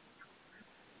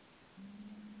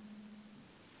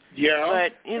 Yeah.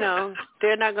 But, you know,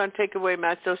 they're not going to take away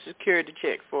my Social Security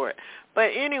check for it.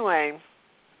 But anyway,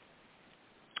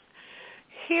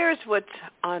 here's what's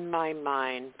on my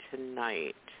mind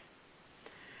tonight.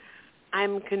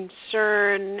 I'm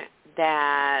concerned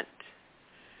that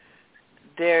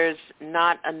there's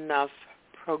not enough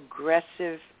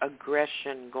progressive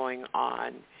aggression going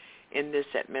on in this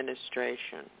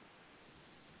administration.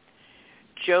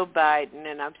 Joe Biden,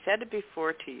 and I've said it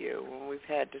before to you when we've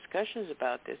had discussions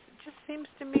about this, it just seems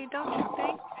to me, don't you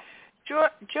think?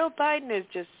 Joe Biden is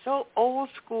just so old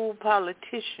school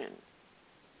politician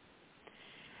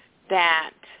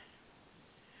that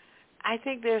I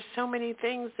think there's so many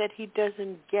things that he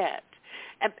doesn't get.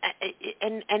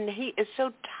 And he is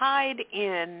so tied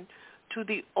in to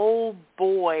the old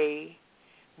boy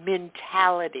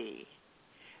mentality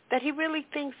that he really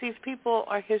thinks these people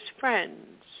are his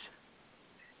friends.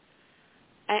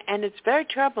 And it's very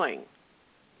troubling.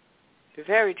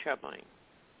 Very troubling.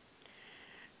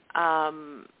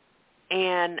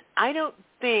 And I don't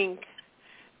think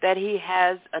that he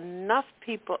has enough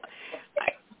people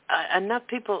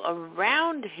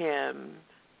around him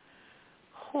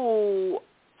who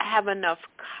have enough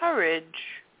courage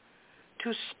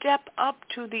to step up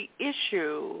to the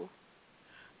issue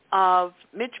of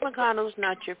Mitch McConnell's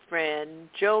not your friend,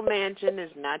 Joe Manchin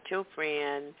is not your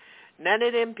friend, none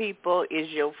of them people is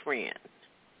your friend.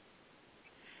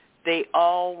 They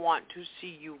all want to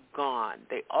see you gone.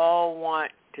 They all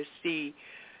want to see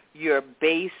your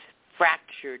base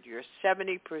fractured, your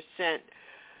 70%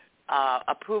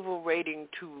 approval rating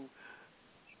to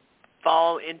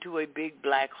fall into a big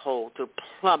black hole, to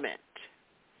plummet.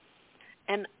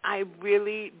 And I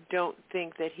really don't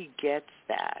think that he gets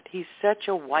that. He's such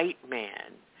a white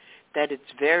man that it's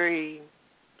very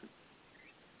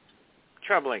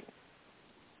troubling.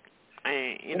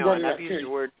 I've used the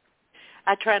word.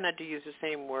 I try not to use the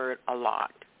same word a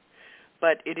lot.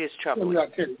 but it is troubling.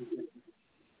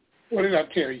 What did I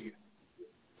tell you?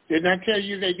 Didn't I tell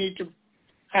you they need to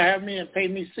hire me and pay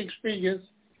me six figures,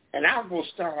 and I'll go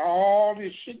start all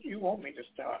this shit you want me to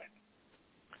start?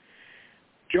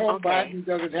 Joe Biden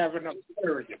doesn't have enough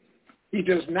surrogates. He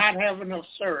does not have enough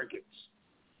surrogates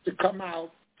to come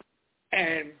out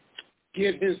and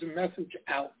get his message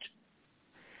out.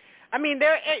 I mean,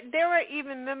 there are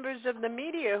even members of the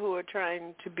media who are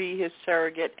trying to be his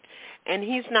surrogate, and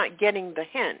he's not getting the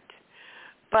hint.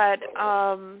 But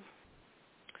I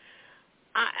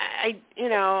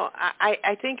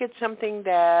think it's something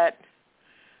that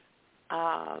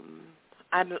I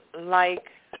like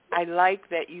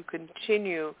that you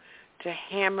continue to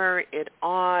hammer it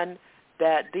on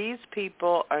that these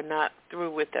people are not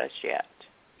through with us yet.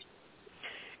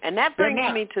 And that brings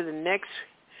me to the next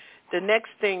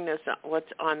thing that's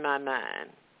what's on my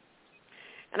mind.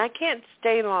 And I can't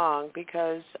stay long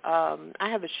because I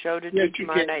have a show to do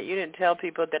tomorrow night. You didn't tell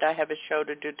people that I have a show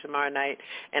to do tomorrow night,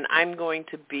 and I'm going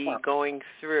to be going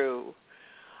through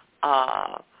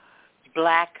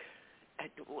black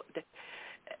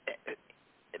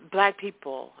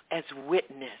people as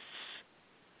witness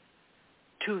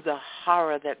to the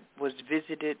horror that was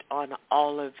visited on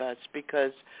all of us,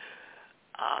 because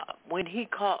when he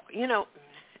called,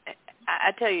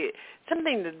 I tell you,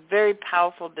 something that's very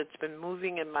powerful that's been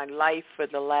moving in my life for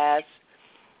the last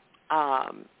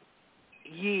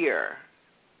year,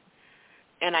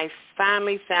 and I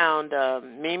finally found a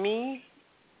meme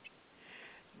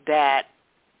that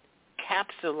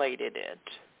encapsulated it,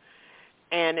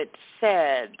 and it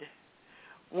said,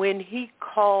 when he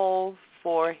called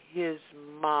for his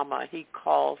mama, he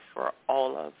called for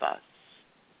all of us.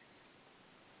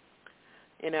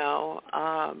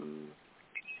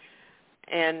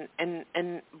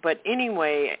 But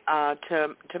anyway,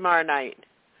 tomorrow night,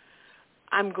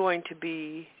 I'm going to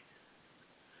be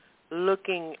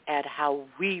looking at how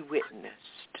we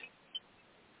witnessed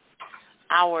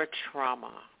our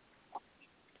trauma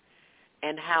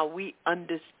and how we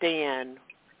understand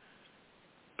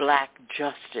black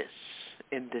justice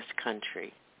in this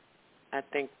country. I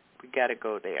think we got to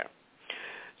go there.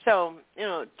 So,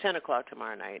 10 o'clock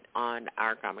tomorrow night on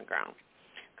Our Common Ground.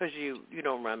 Because you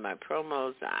don't run my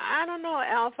promos. I don't know,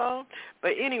 ALFO.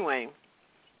 But anyway.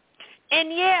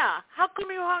 And how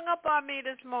come you hung up on me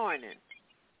this morning?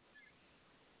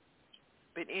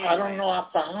 But anyway. I don't know if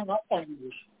I hung up on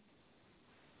you.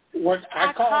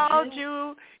 I called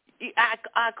you.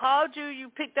 I called you. You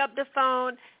picked up the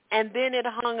phone, and then it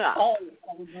hung up. Oh,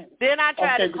 then I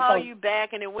tried to call you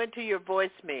back, and it went to your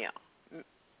voicemail.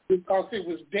 Because it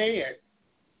was dead.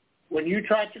 When you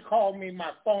tried to call me,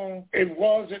 my phone, it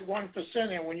was at 1%,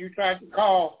 and when you tried to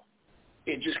call,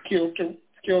 it just killed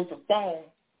the phone.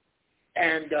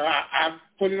 And I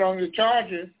put it on the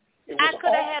charger. I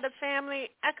could have had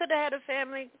a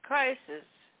family crisis.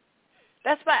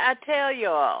 That's why I tell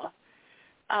y'all,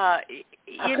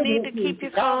 you need to keep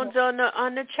your phones on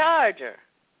the charger.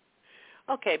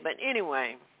 Okay, but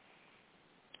anyway,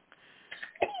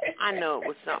 I know it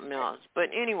was something else. But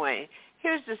anyway,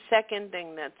 here's the second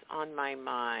thing that's on my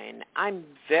mind. I'm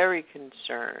very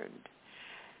concerned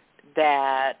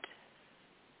that,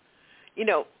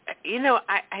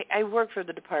 I worked for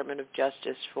the Department of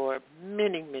Justice for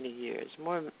many, many years,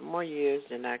 more years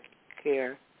than I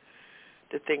care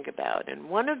to think about. And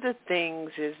one of the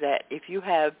things is that if you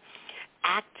have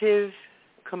active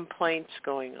complaints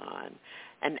going on,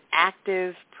 an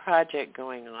active project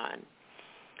going on,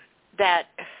 that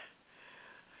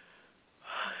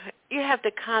you have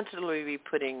to constantly be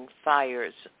putting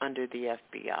fires under the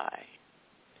FBI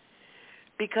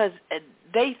because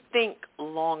they think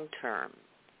long term.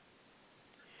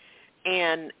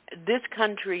 And this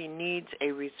country needs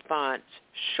a response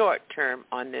short term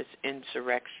on this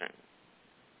insurrection.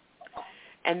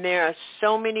 And there are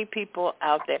so many people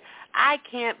out there. I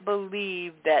can't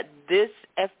believe that this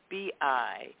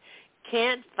FBI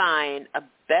can't find a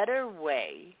better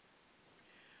way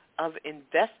of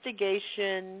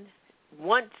investigation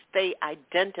once they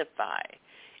identify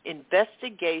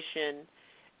investigation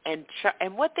and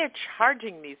what they're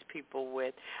charging these people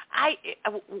with.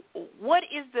 What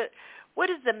is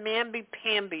the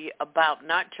mamby-pamby about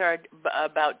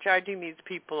about charging these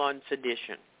people on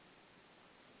sedition?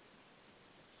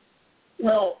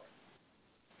 Well,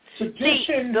 sedition. See,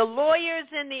 the lawyers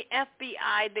in the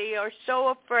FBI, they are so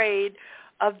afraid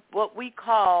of what we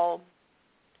call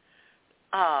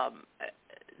the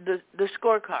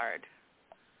scorecard.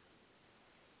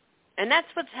 And that's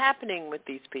what's happening with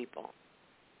these people.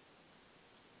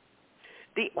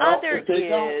 The other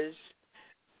is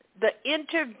the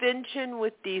intervention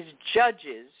with these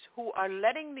judges who are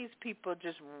letting these people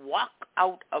just walk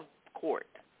out of court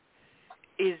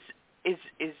is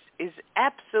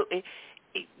absolutely.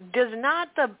 Does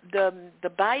not the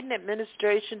Biden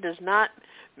administration, does not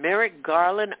Merrick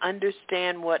Garland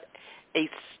understand what a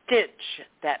stench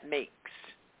that makes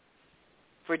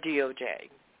for DOJ?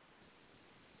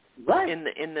 Right. In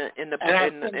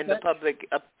the public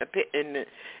in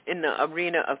the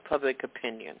arena of public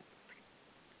opinion.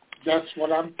 That's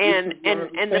what I'm. And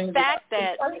the fact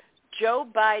that Joe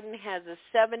Biden has a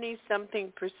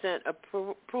 70-something%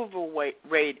 approval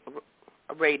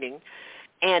rating,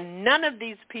 and none of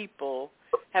these people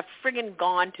have friggin'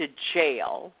 gone to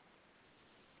jail,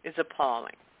 is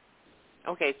appalling.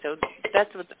 Okay, so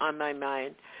that's what's on my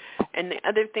mind. And the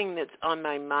other thing that's on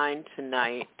my mind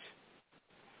tonight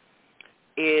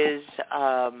is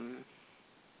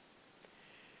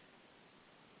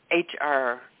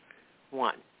H.R.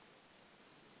 1.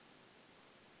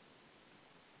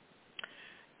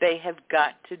 They have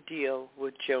got to deal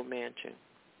with Joe Manchin.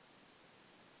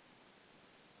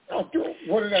 What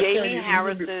did I tell you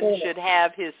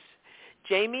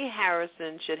Jamie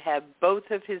Harrison should have both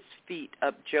of his feet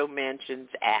up Joe Manchin's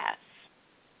ass.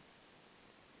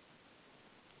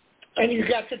 And you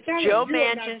got to tell Joe him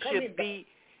Manchin should be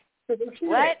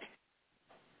what?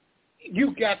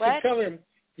 You got to tell him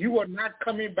you are not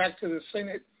coming back to the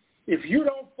Senate. If you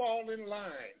don't fall in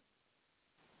line,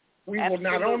 we will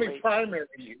not only primary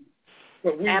you,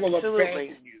 but we will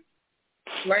abandon you.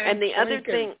 And the other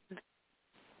thing,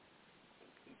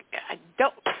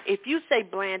 if you say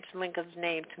Blanche Lincoln's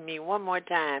name to me one more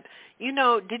time,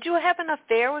 did you have an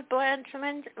affair with Blanche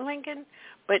Lincoln?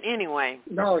 But anyway.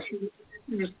 No,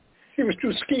 she was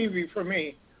too skeevy for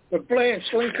me. But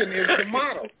Blanche Lincoln is the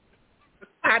model.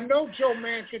 I know Joe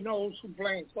Manchin knows who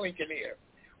Blanche Lincoln is.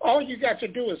 All you got to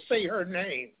do is say her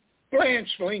name,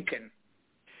 Blanche Lincoln.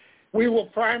 We will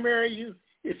primary you.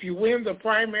 If you win the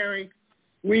primary,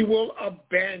 we will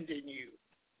abandon you.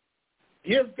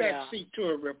 Give that seat to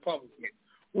a Republican.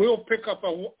 We'll pick up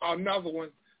another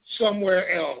one somewhere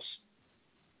else.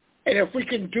 And if we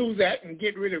can do that and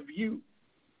get rid of you.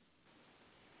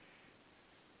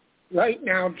 Right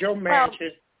now, Joe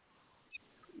Manchin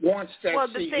wants that seat. Well,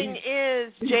 the thing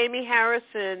is, Jamie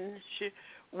Harrison,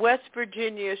 West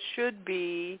Virginia should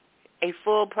be a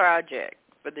full project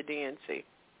for the DNC.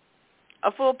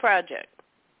 A full project.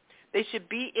 They should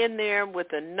be in there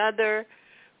with another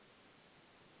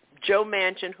Joe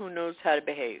Manchin who knows how to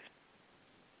behave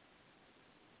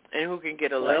and who can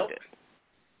get elected.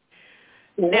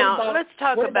 Now, let's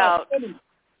talk about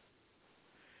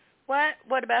what?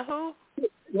 What about who?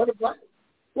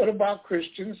 What about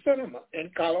Kristen Sinema in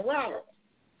Colorado?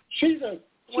 They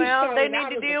need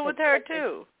to deal with her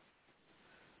too.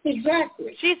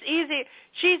 Exactly. She's easy.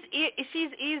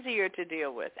 She's easier to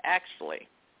deal with, actually,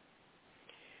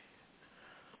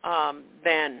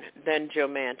 than Joe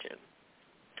Manchin.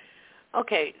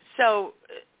 Okay, so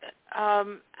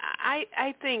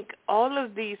I think all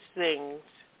of these things,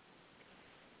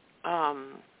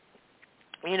 and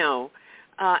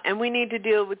we need to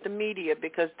deal with the media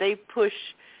because they push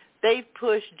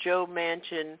Joe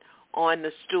Manchin on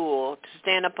the stool, to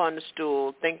stand up on the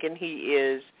stool, thinking he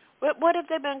is. What have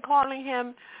they been calling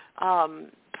him?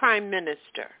 Prime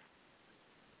Minister.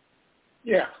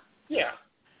 Yeah.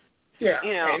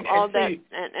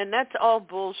 And that's all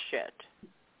bullshit.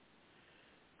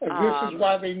 And this is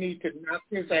why they need to knock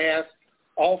his ass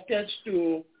off that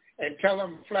stool and tell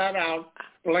him flat out,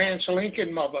 Blanche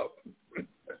Lincoln, mother.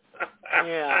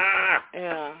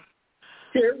 Yeah.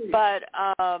 But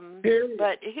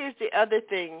here's the other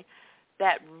thing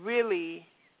that really,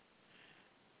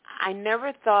 I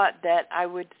never thought that I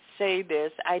would say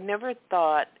this. I never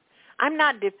thought, I'm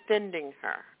not defending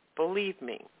her, believe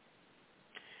me.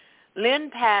 Lynn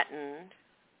Patton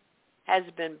has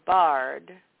been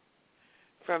barred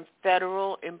from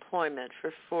federal employment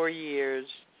for 4 years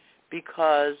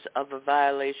because of a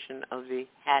violation of the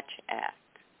Hatch Act.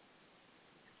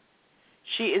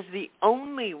 She is the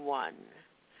only one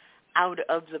out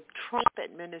of the Trump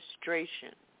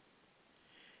administration.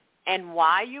 And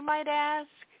why, you might ask?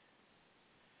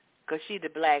 Because she's a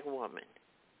black woman.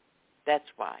 That's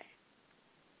why.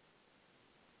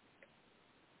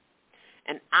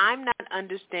 And I'm not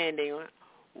understanding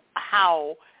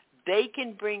how they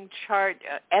can bring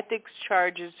ethics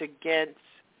charges against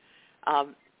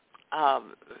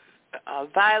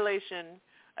violation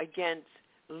against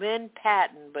Lynn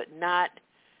Patton, but not,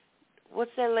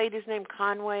 what's that lady's name,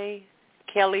 Conway?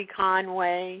 Kellyanne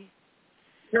Conway.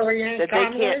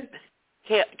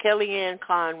 Kellyanne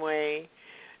Conway,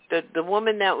 the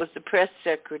woman that was the press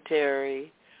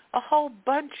secretary a whole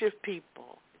bunch of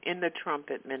people in the Trump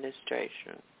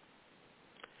administration.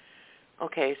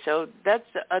 Okay, so that's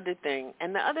the other thing.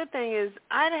 And the other thing is,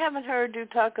 I haven't heard you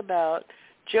talk about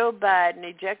Joe Biden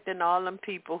ejecting all them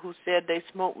people who said they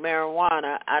smoked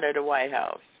marijuana out of the White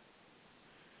House.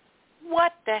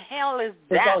 What the hell is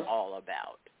that all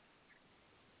about?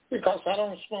 Because I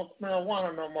don't smoke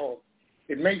marijuana no more.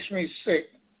 It makes me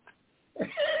sick.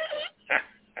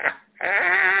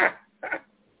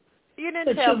 You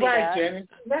didn't tell me that. Janet.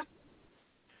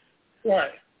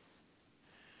 What?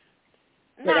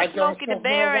 Not Smokey the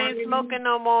Bear ain't smoking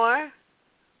no more.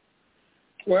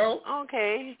 Well,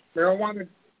 okay. Marijuana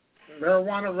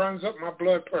runs up my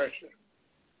blood pressure,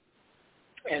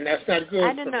 and that's not good.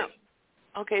 I didn't know.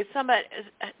 Okay,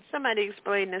 somebody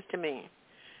explain this to me.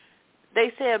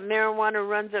 They said marijuana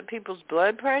runs up people's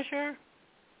blood pressure?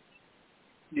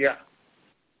 Yeah.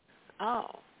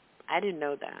 Oh, I didn't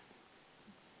know that.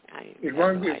 It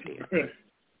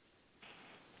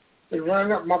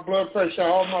runs up my blood pressure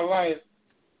all my life,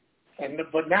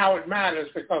 but now it matters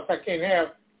because I can't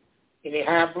have any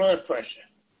high blood pressure.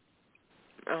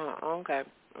 Oh, okay.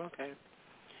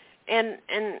 And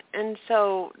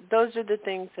so those are the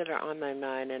things that are on my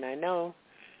mind, and I know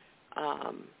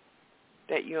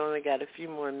that you only got a few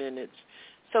more minutes.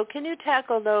 So can you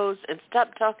tackle those and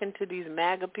stop talking to these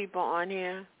MAGA people on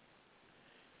here?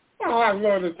 Oh, I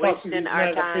love to talk to these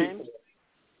MAGA people.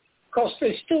 Because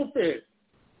they're stupid.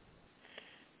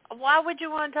 Why would you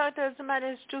want to talk to somebody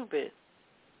that's stupid?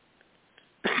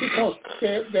 Because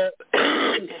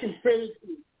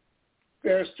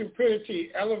their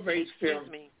stupidity elevates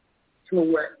them to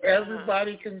where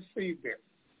everybody can see them.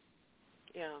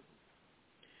 Yeah.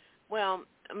 Well,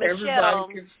 Michelle.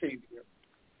 Everybody can see them.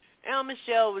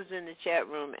 Michelle was in the chat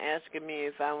room asking me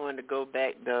if I wanted to go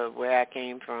back to where I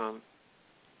came from.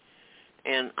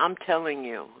 And I'm telling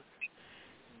you,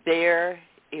 there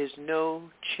is no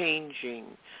changing.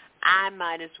 I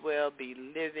might as well be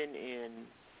living in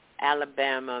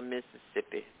Alabama,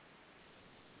 Mississippi.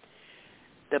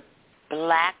 The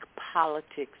black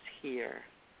politics here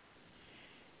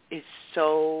is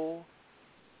so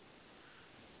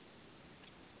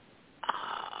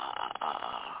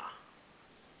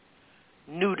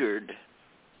neutered.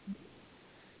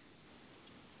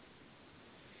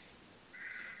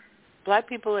 Black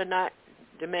people are not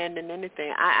demanding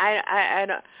anything. I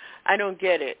don't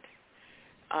get it.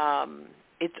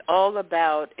 It's all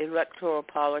about electoral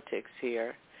politics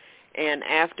here. And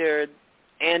after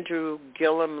Andrew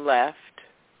Gillum left,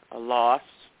 a loss,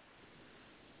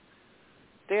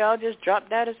 they all just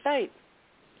dropped out of sight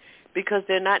because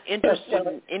they're not interested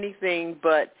in anything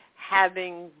but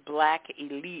having black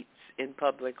elites in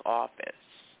public office.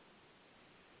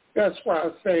 That's why I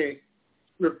say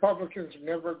Republicans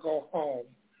never go home,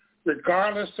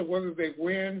 regardless of whether they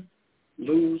win,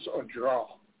 lose, or draw.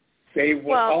 They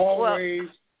will always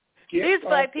get these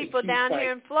black up people down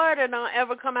here in Florida don't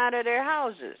ever come out of their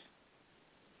houses.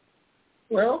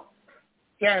 Well,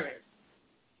 Janice,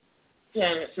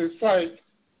 it's like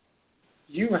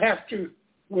you have to,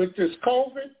 with this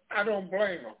COVID, I don't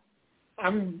blame them.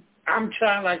 I'm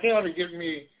trying like hell to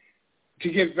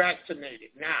get vaccinated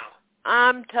now.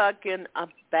 I'm talking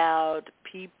about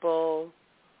people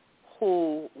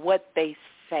who, what they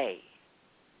say.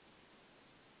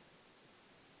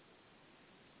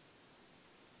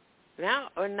 Now,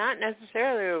 or not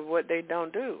necessarily what they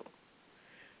don't do.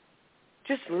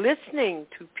 Just listening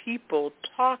to people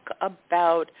talk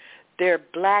about their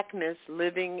blackness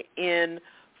living in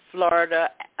Florida,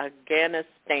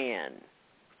 Afghanistan.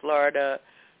 Florida,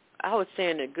 I was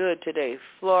saying it good today,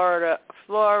 Florida,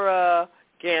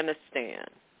 Afghanistan.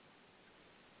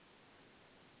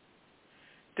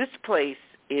 This place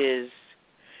is,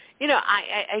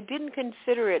 I didn't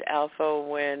consider it, ALFO,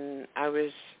 when I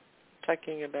was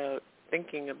thinking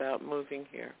about moving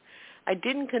here. I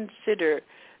didn't consider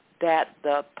that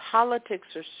the politics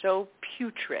are so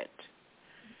putrid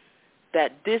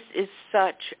that this is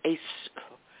such a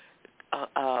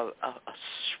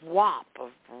swamp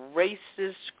of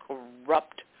racist,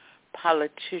 corrupt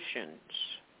politicians.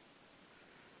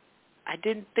 I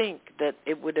didn't think that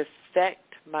it would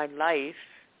affect my life.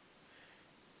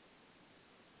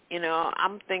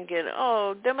 I'm thinking,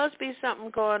 there must be something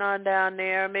going on down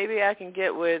there. Maybe I can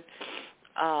get with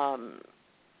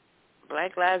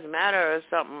Black Lives Matter or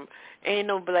something. Ain't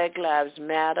no Black Lives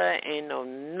Matter. Ain't no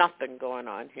nothing going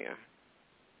on here.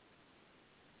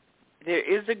 There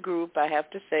is a group, I have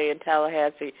to say, in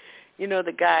Tallahassee.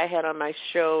 The guy I had on my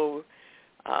show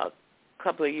a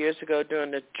couple of years ago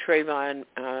during the Trayvon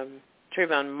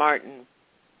Martin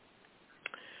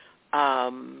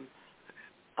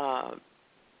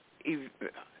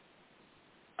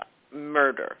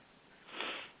murder.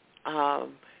 I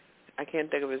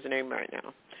can't think of his name right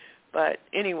now. But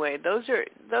anyway, those are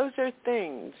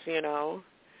things, you know.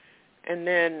 And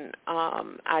then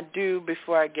I do,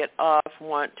 before I get off,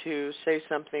 want to say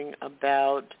something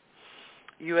about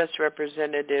U.S.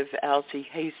 Representative Alcee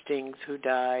Hastings, who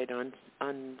died on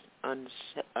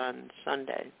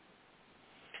Sunday.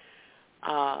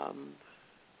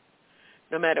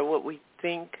 No matter what we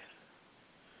think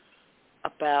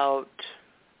about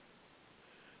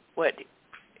what,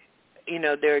 you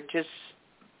know, they're just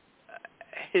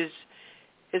his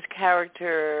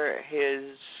character,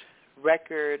 his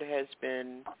record has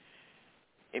been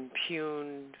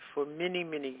impugned for many,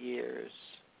 many years.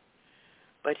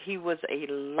 But he was a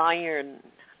lion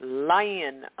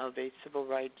of a civil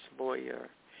rights lawyer,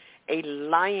 a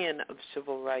lion of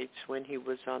civil rights when he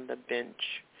was on the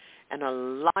bench, and a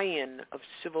lion of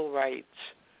civil rights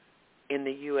in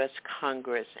the U.S.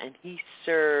 Congress. And he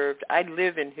served, I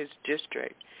live in his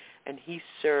district, and he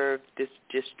served this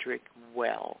district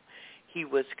well. He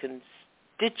was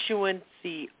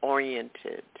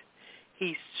constituency-oriented.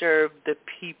 He served the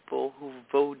people who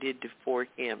voted for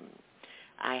him.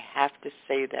 I have to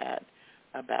say that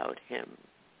about him.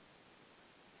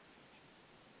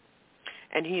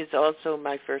 And he is also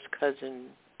my first cousin.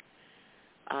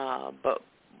 But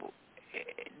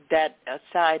that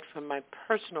aside from my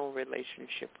personal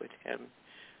relationship with him,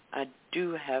 I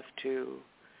do have to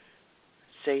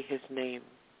say his name.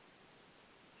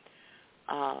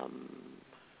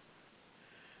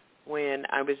 When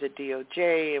I was at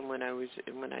DOJ and when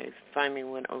I finally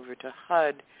went over to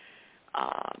HUD,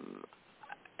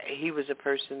 he was a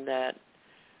person that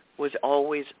was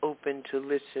always open to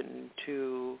listen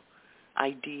to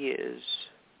ideas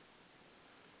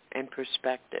and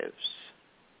perspectives.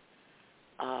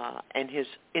 And his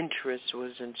interest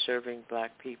was in serving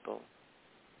black people.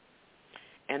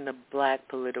 And the black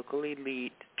political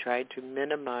elite tried to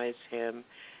minimize him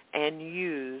and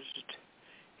used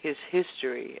his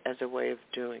history as a way of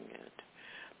doing it.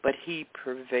 But he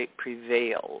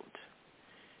prevailed.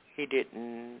 He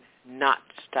didn't not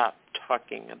stop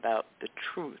talking about the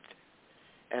truth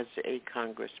as a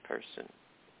congressperson.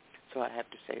 So I have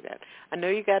to say that. I know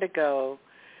you got to go.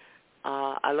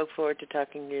 I look forward to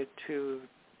talking to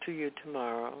you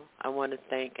tomorrow. I want to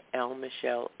thank L.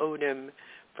 Michelle Odom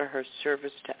for her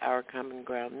service to Our Common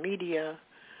Ground Media.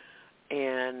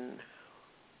 And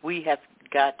we have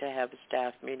got to have a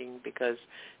staff meeting because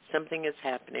something is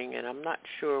happening, and I'm not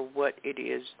sure what it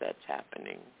is that's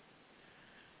happening.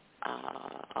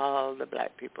 All the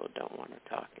black people don't want to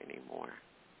talk anymore.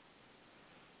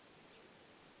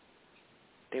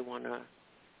 They want to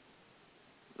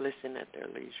listen at their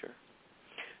leisure.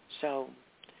 So,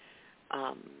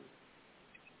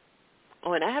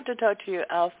 and I have to talk to you,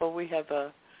 Alpha. We have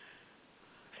a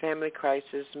family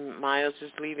crisis. Miles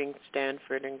is leaving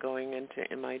Stanford and going into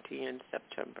MIT in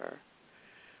September.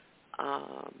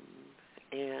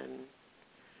 And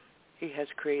he has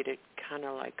created kind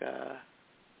of like a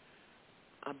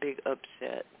big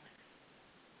upset.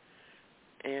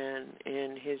 And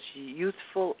in his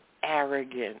youthful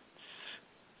arrogance,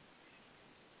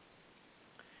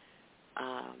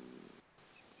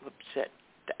 upset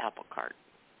the apple cart.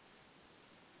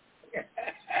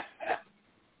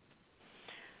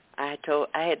 I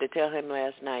had to tell him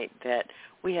last night that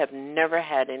we have never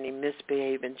had any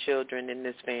misbehaving children in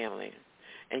this family,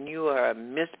 and you are a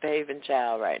misbehaving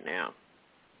child right now.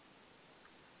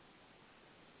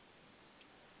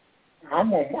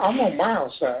 I'm on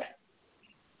Miles' side.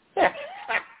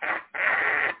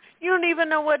 You don't even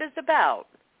know what it's about.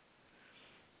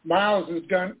 Miles has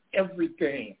done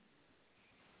everything.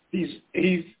 He's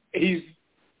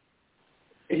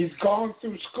gone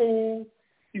through school.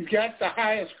 He's got the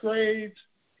highest grades.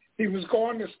 He was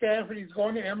going to Stanford. He's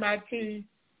going to MIT.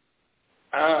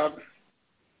 Go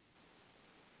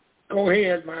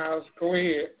ahead, Miles. Go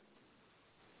ahead.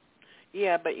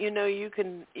 Yeah, but you know you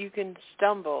can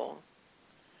stumble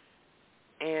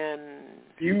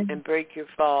and break your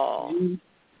fall.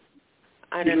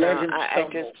 I don't know. I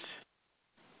just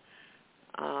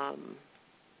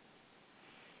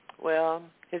well,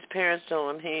 his parents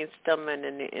told him he ain't stumbling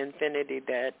in the infinity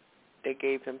that they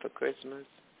gave him for Christmas.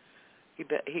 He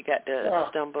got to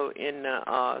stumble in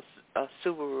a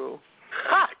Subaru.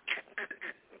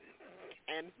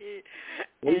 And he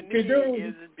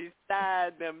is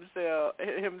beside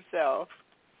himself.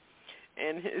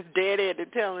 And his daddy had to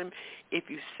tell him, if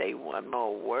you say one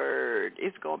more word,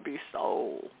 it's going to be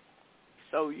soul.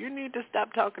 So you need to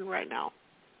stop talking right now.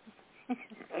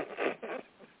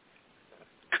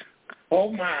 Oh,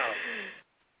 my.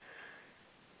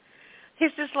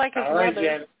 He's just like his mother.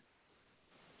 Jen.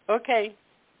 Okay.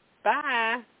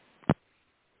 Bye.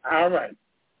 All right.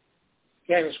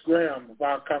 Janice Graham of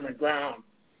Our Common Ground.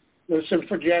 Listen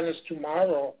for Janice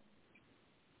tomorrow,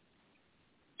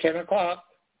 10 o'clock,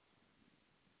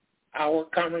 Our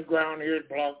Common Ground here at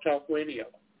Blog Talk Radio.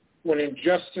 When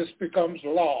injustice becomes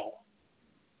law,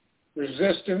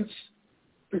 resistance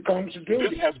becomes duty.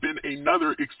 This has been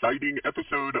another exciting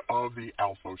episode of the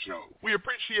ALFO Show. We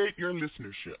appreciate your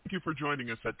listenership. Thank you for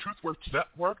joining us at TruthWorks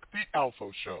Network, the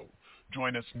ALFO Show.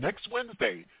 Join us next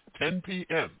Wednesday, 10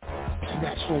 p.m. And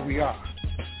that's where we are.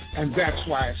 And that's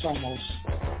why it's almost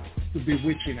the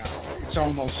bewitching hour. It's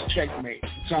almost checkmate.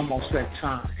 It's almost that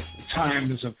time. The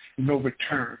time is of no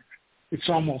return. It's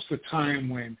almost the time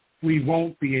when we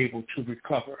won't be able to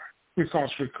recover, because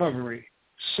recovery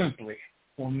simply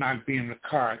will not be in the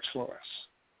cards for us.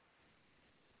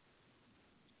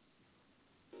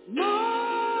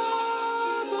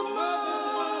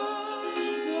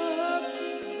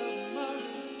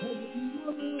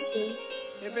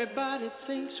 Everybody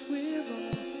thinks we're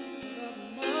wrong.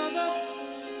 Mother,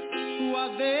 who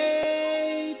are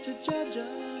they to judge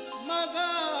us?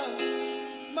 Mother,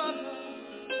 mother,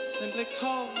 simply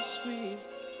cause we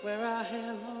wear our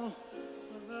hair long.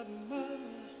 Mother, mother,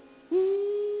 ooh.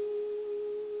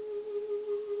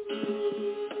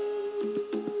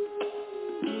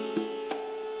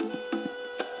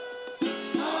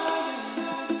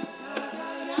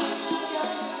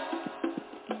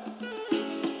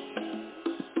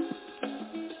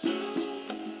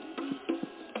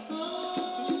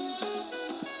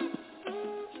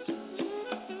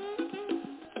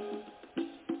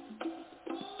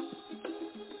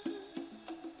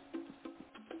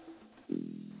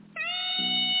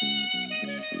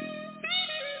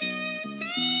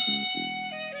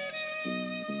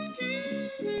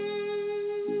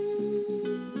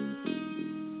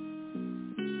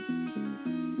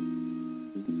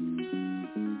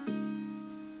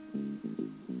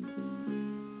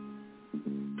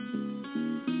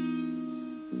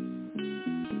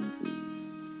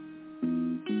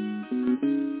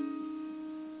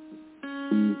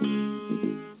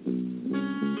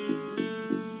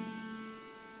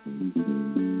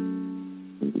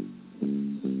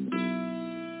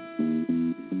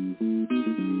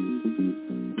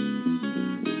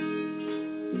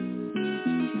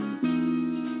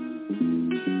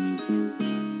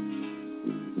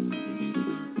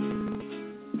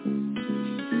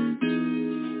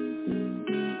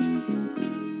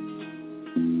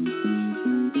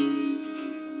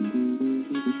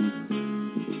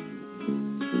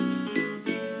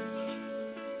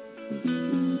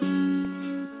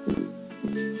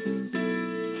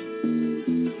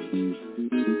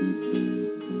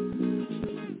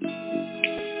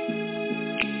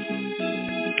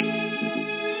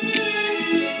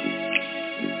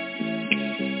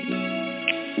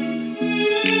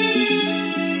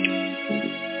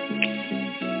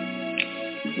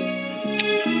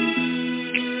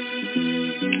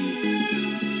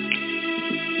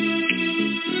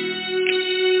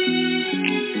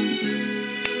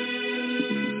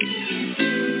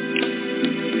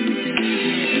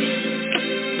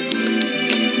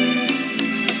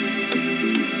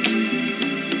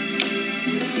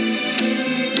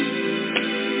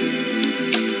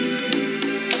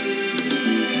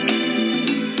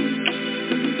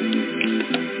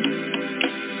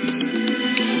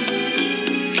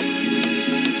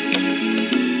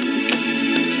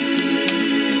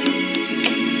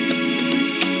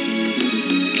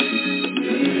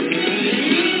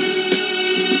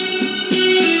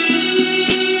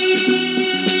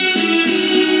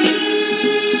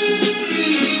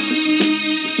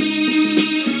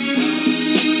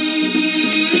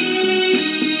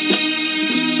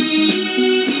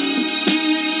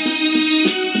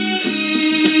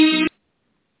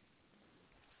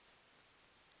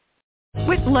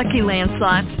 Lucky Land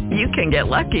Slots, you can get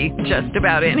lucky just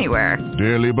about anywhere.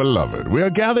 Dearly beloved, we are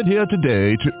gathered here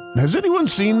today to... Has anyone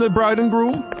seen the bride and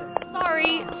groom?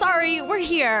 Sorry, we're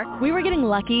here. We were getting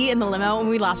lucky in the limo and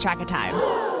we lost track of time.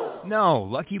 No,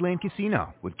 Lucky Land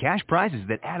Casino, with cash prizes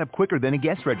that add up quicker than a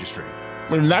guest registry.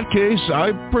 In that case,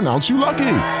 I pronounce you lucky.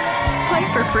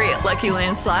 Play for free at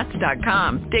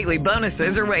LuckyLandSlots.com. Daily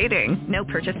bonuses are waiting. No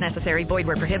purchase necessary. Void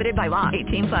where prohibited by law.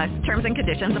 18+. Terms and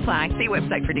conditions apply. See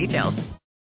website for details.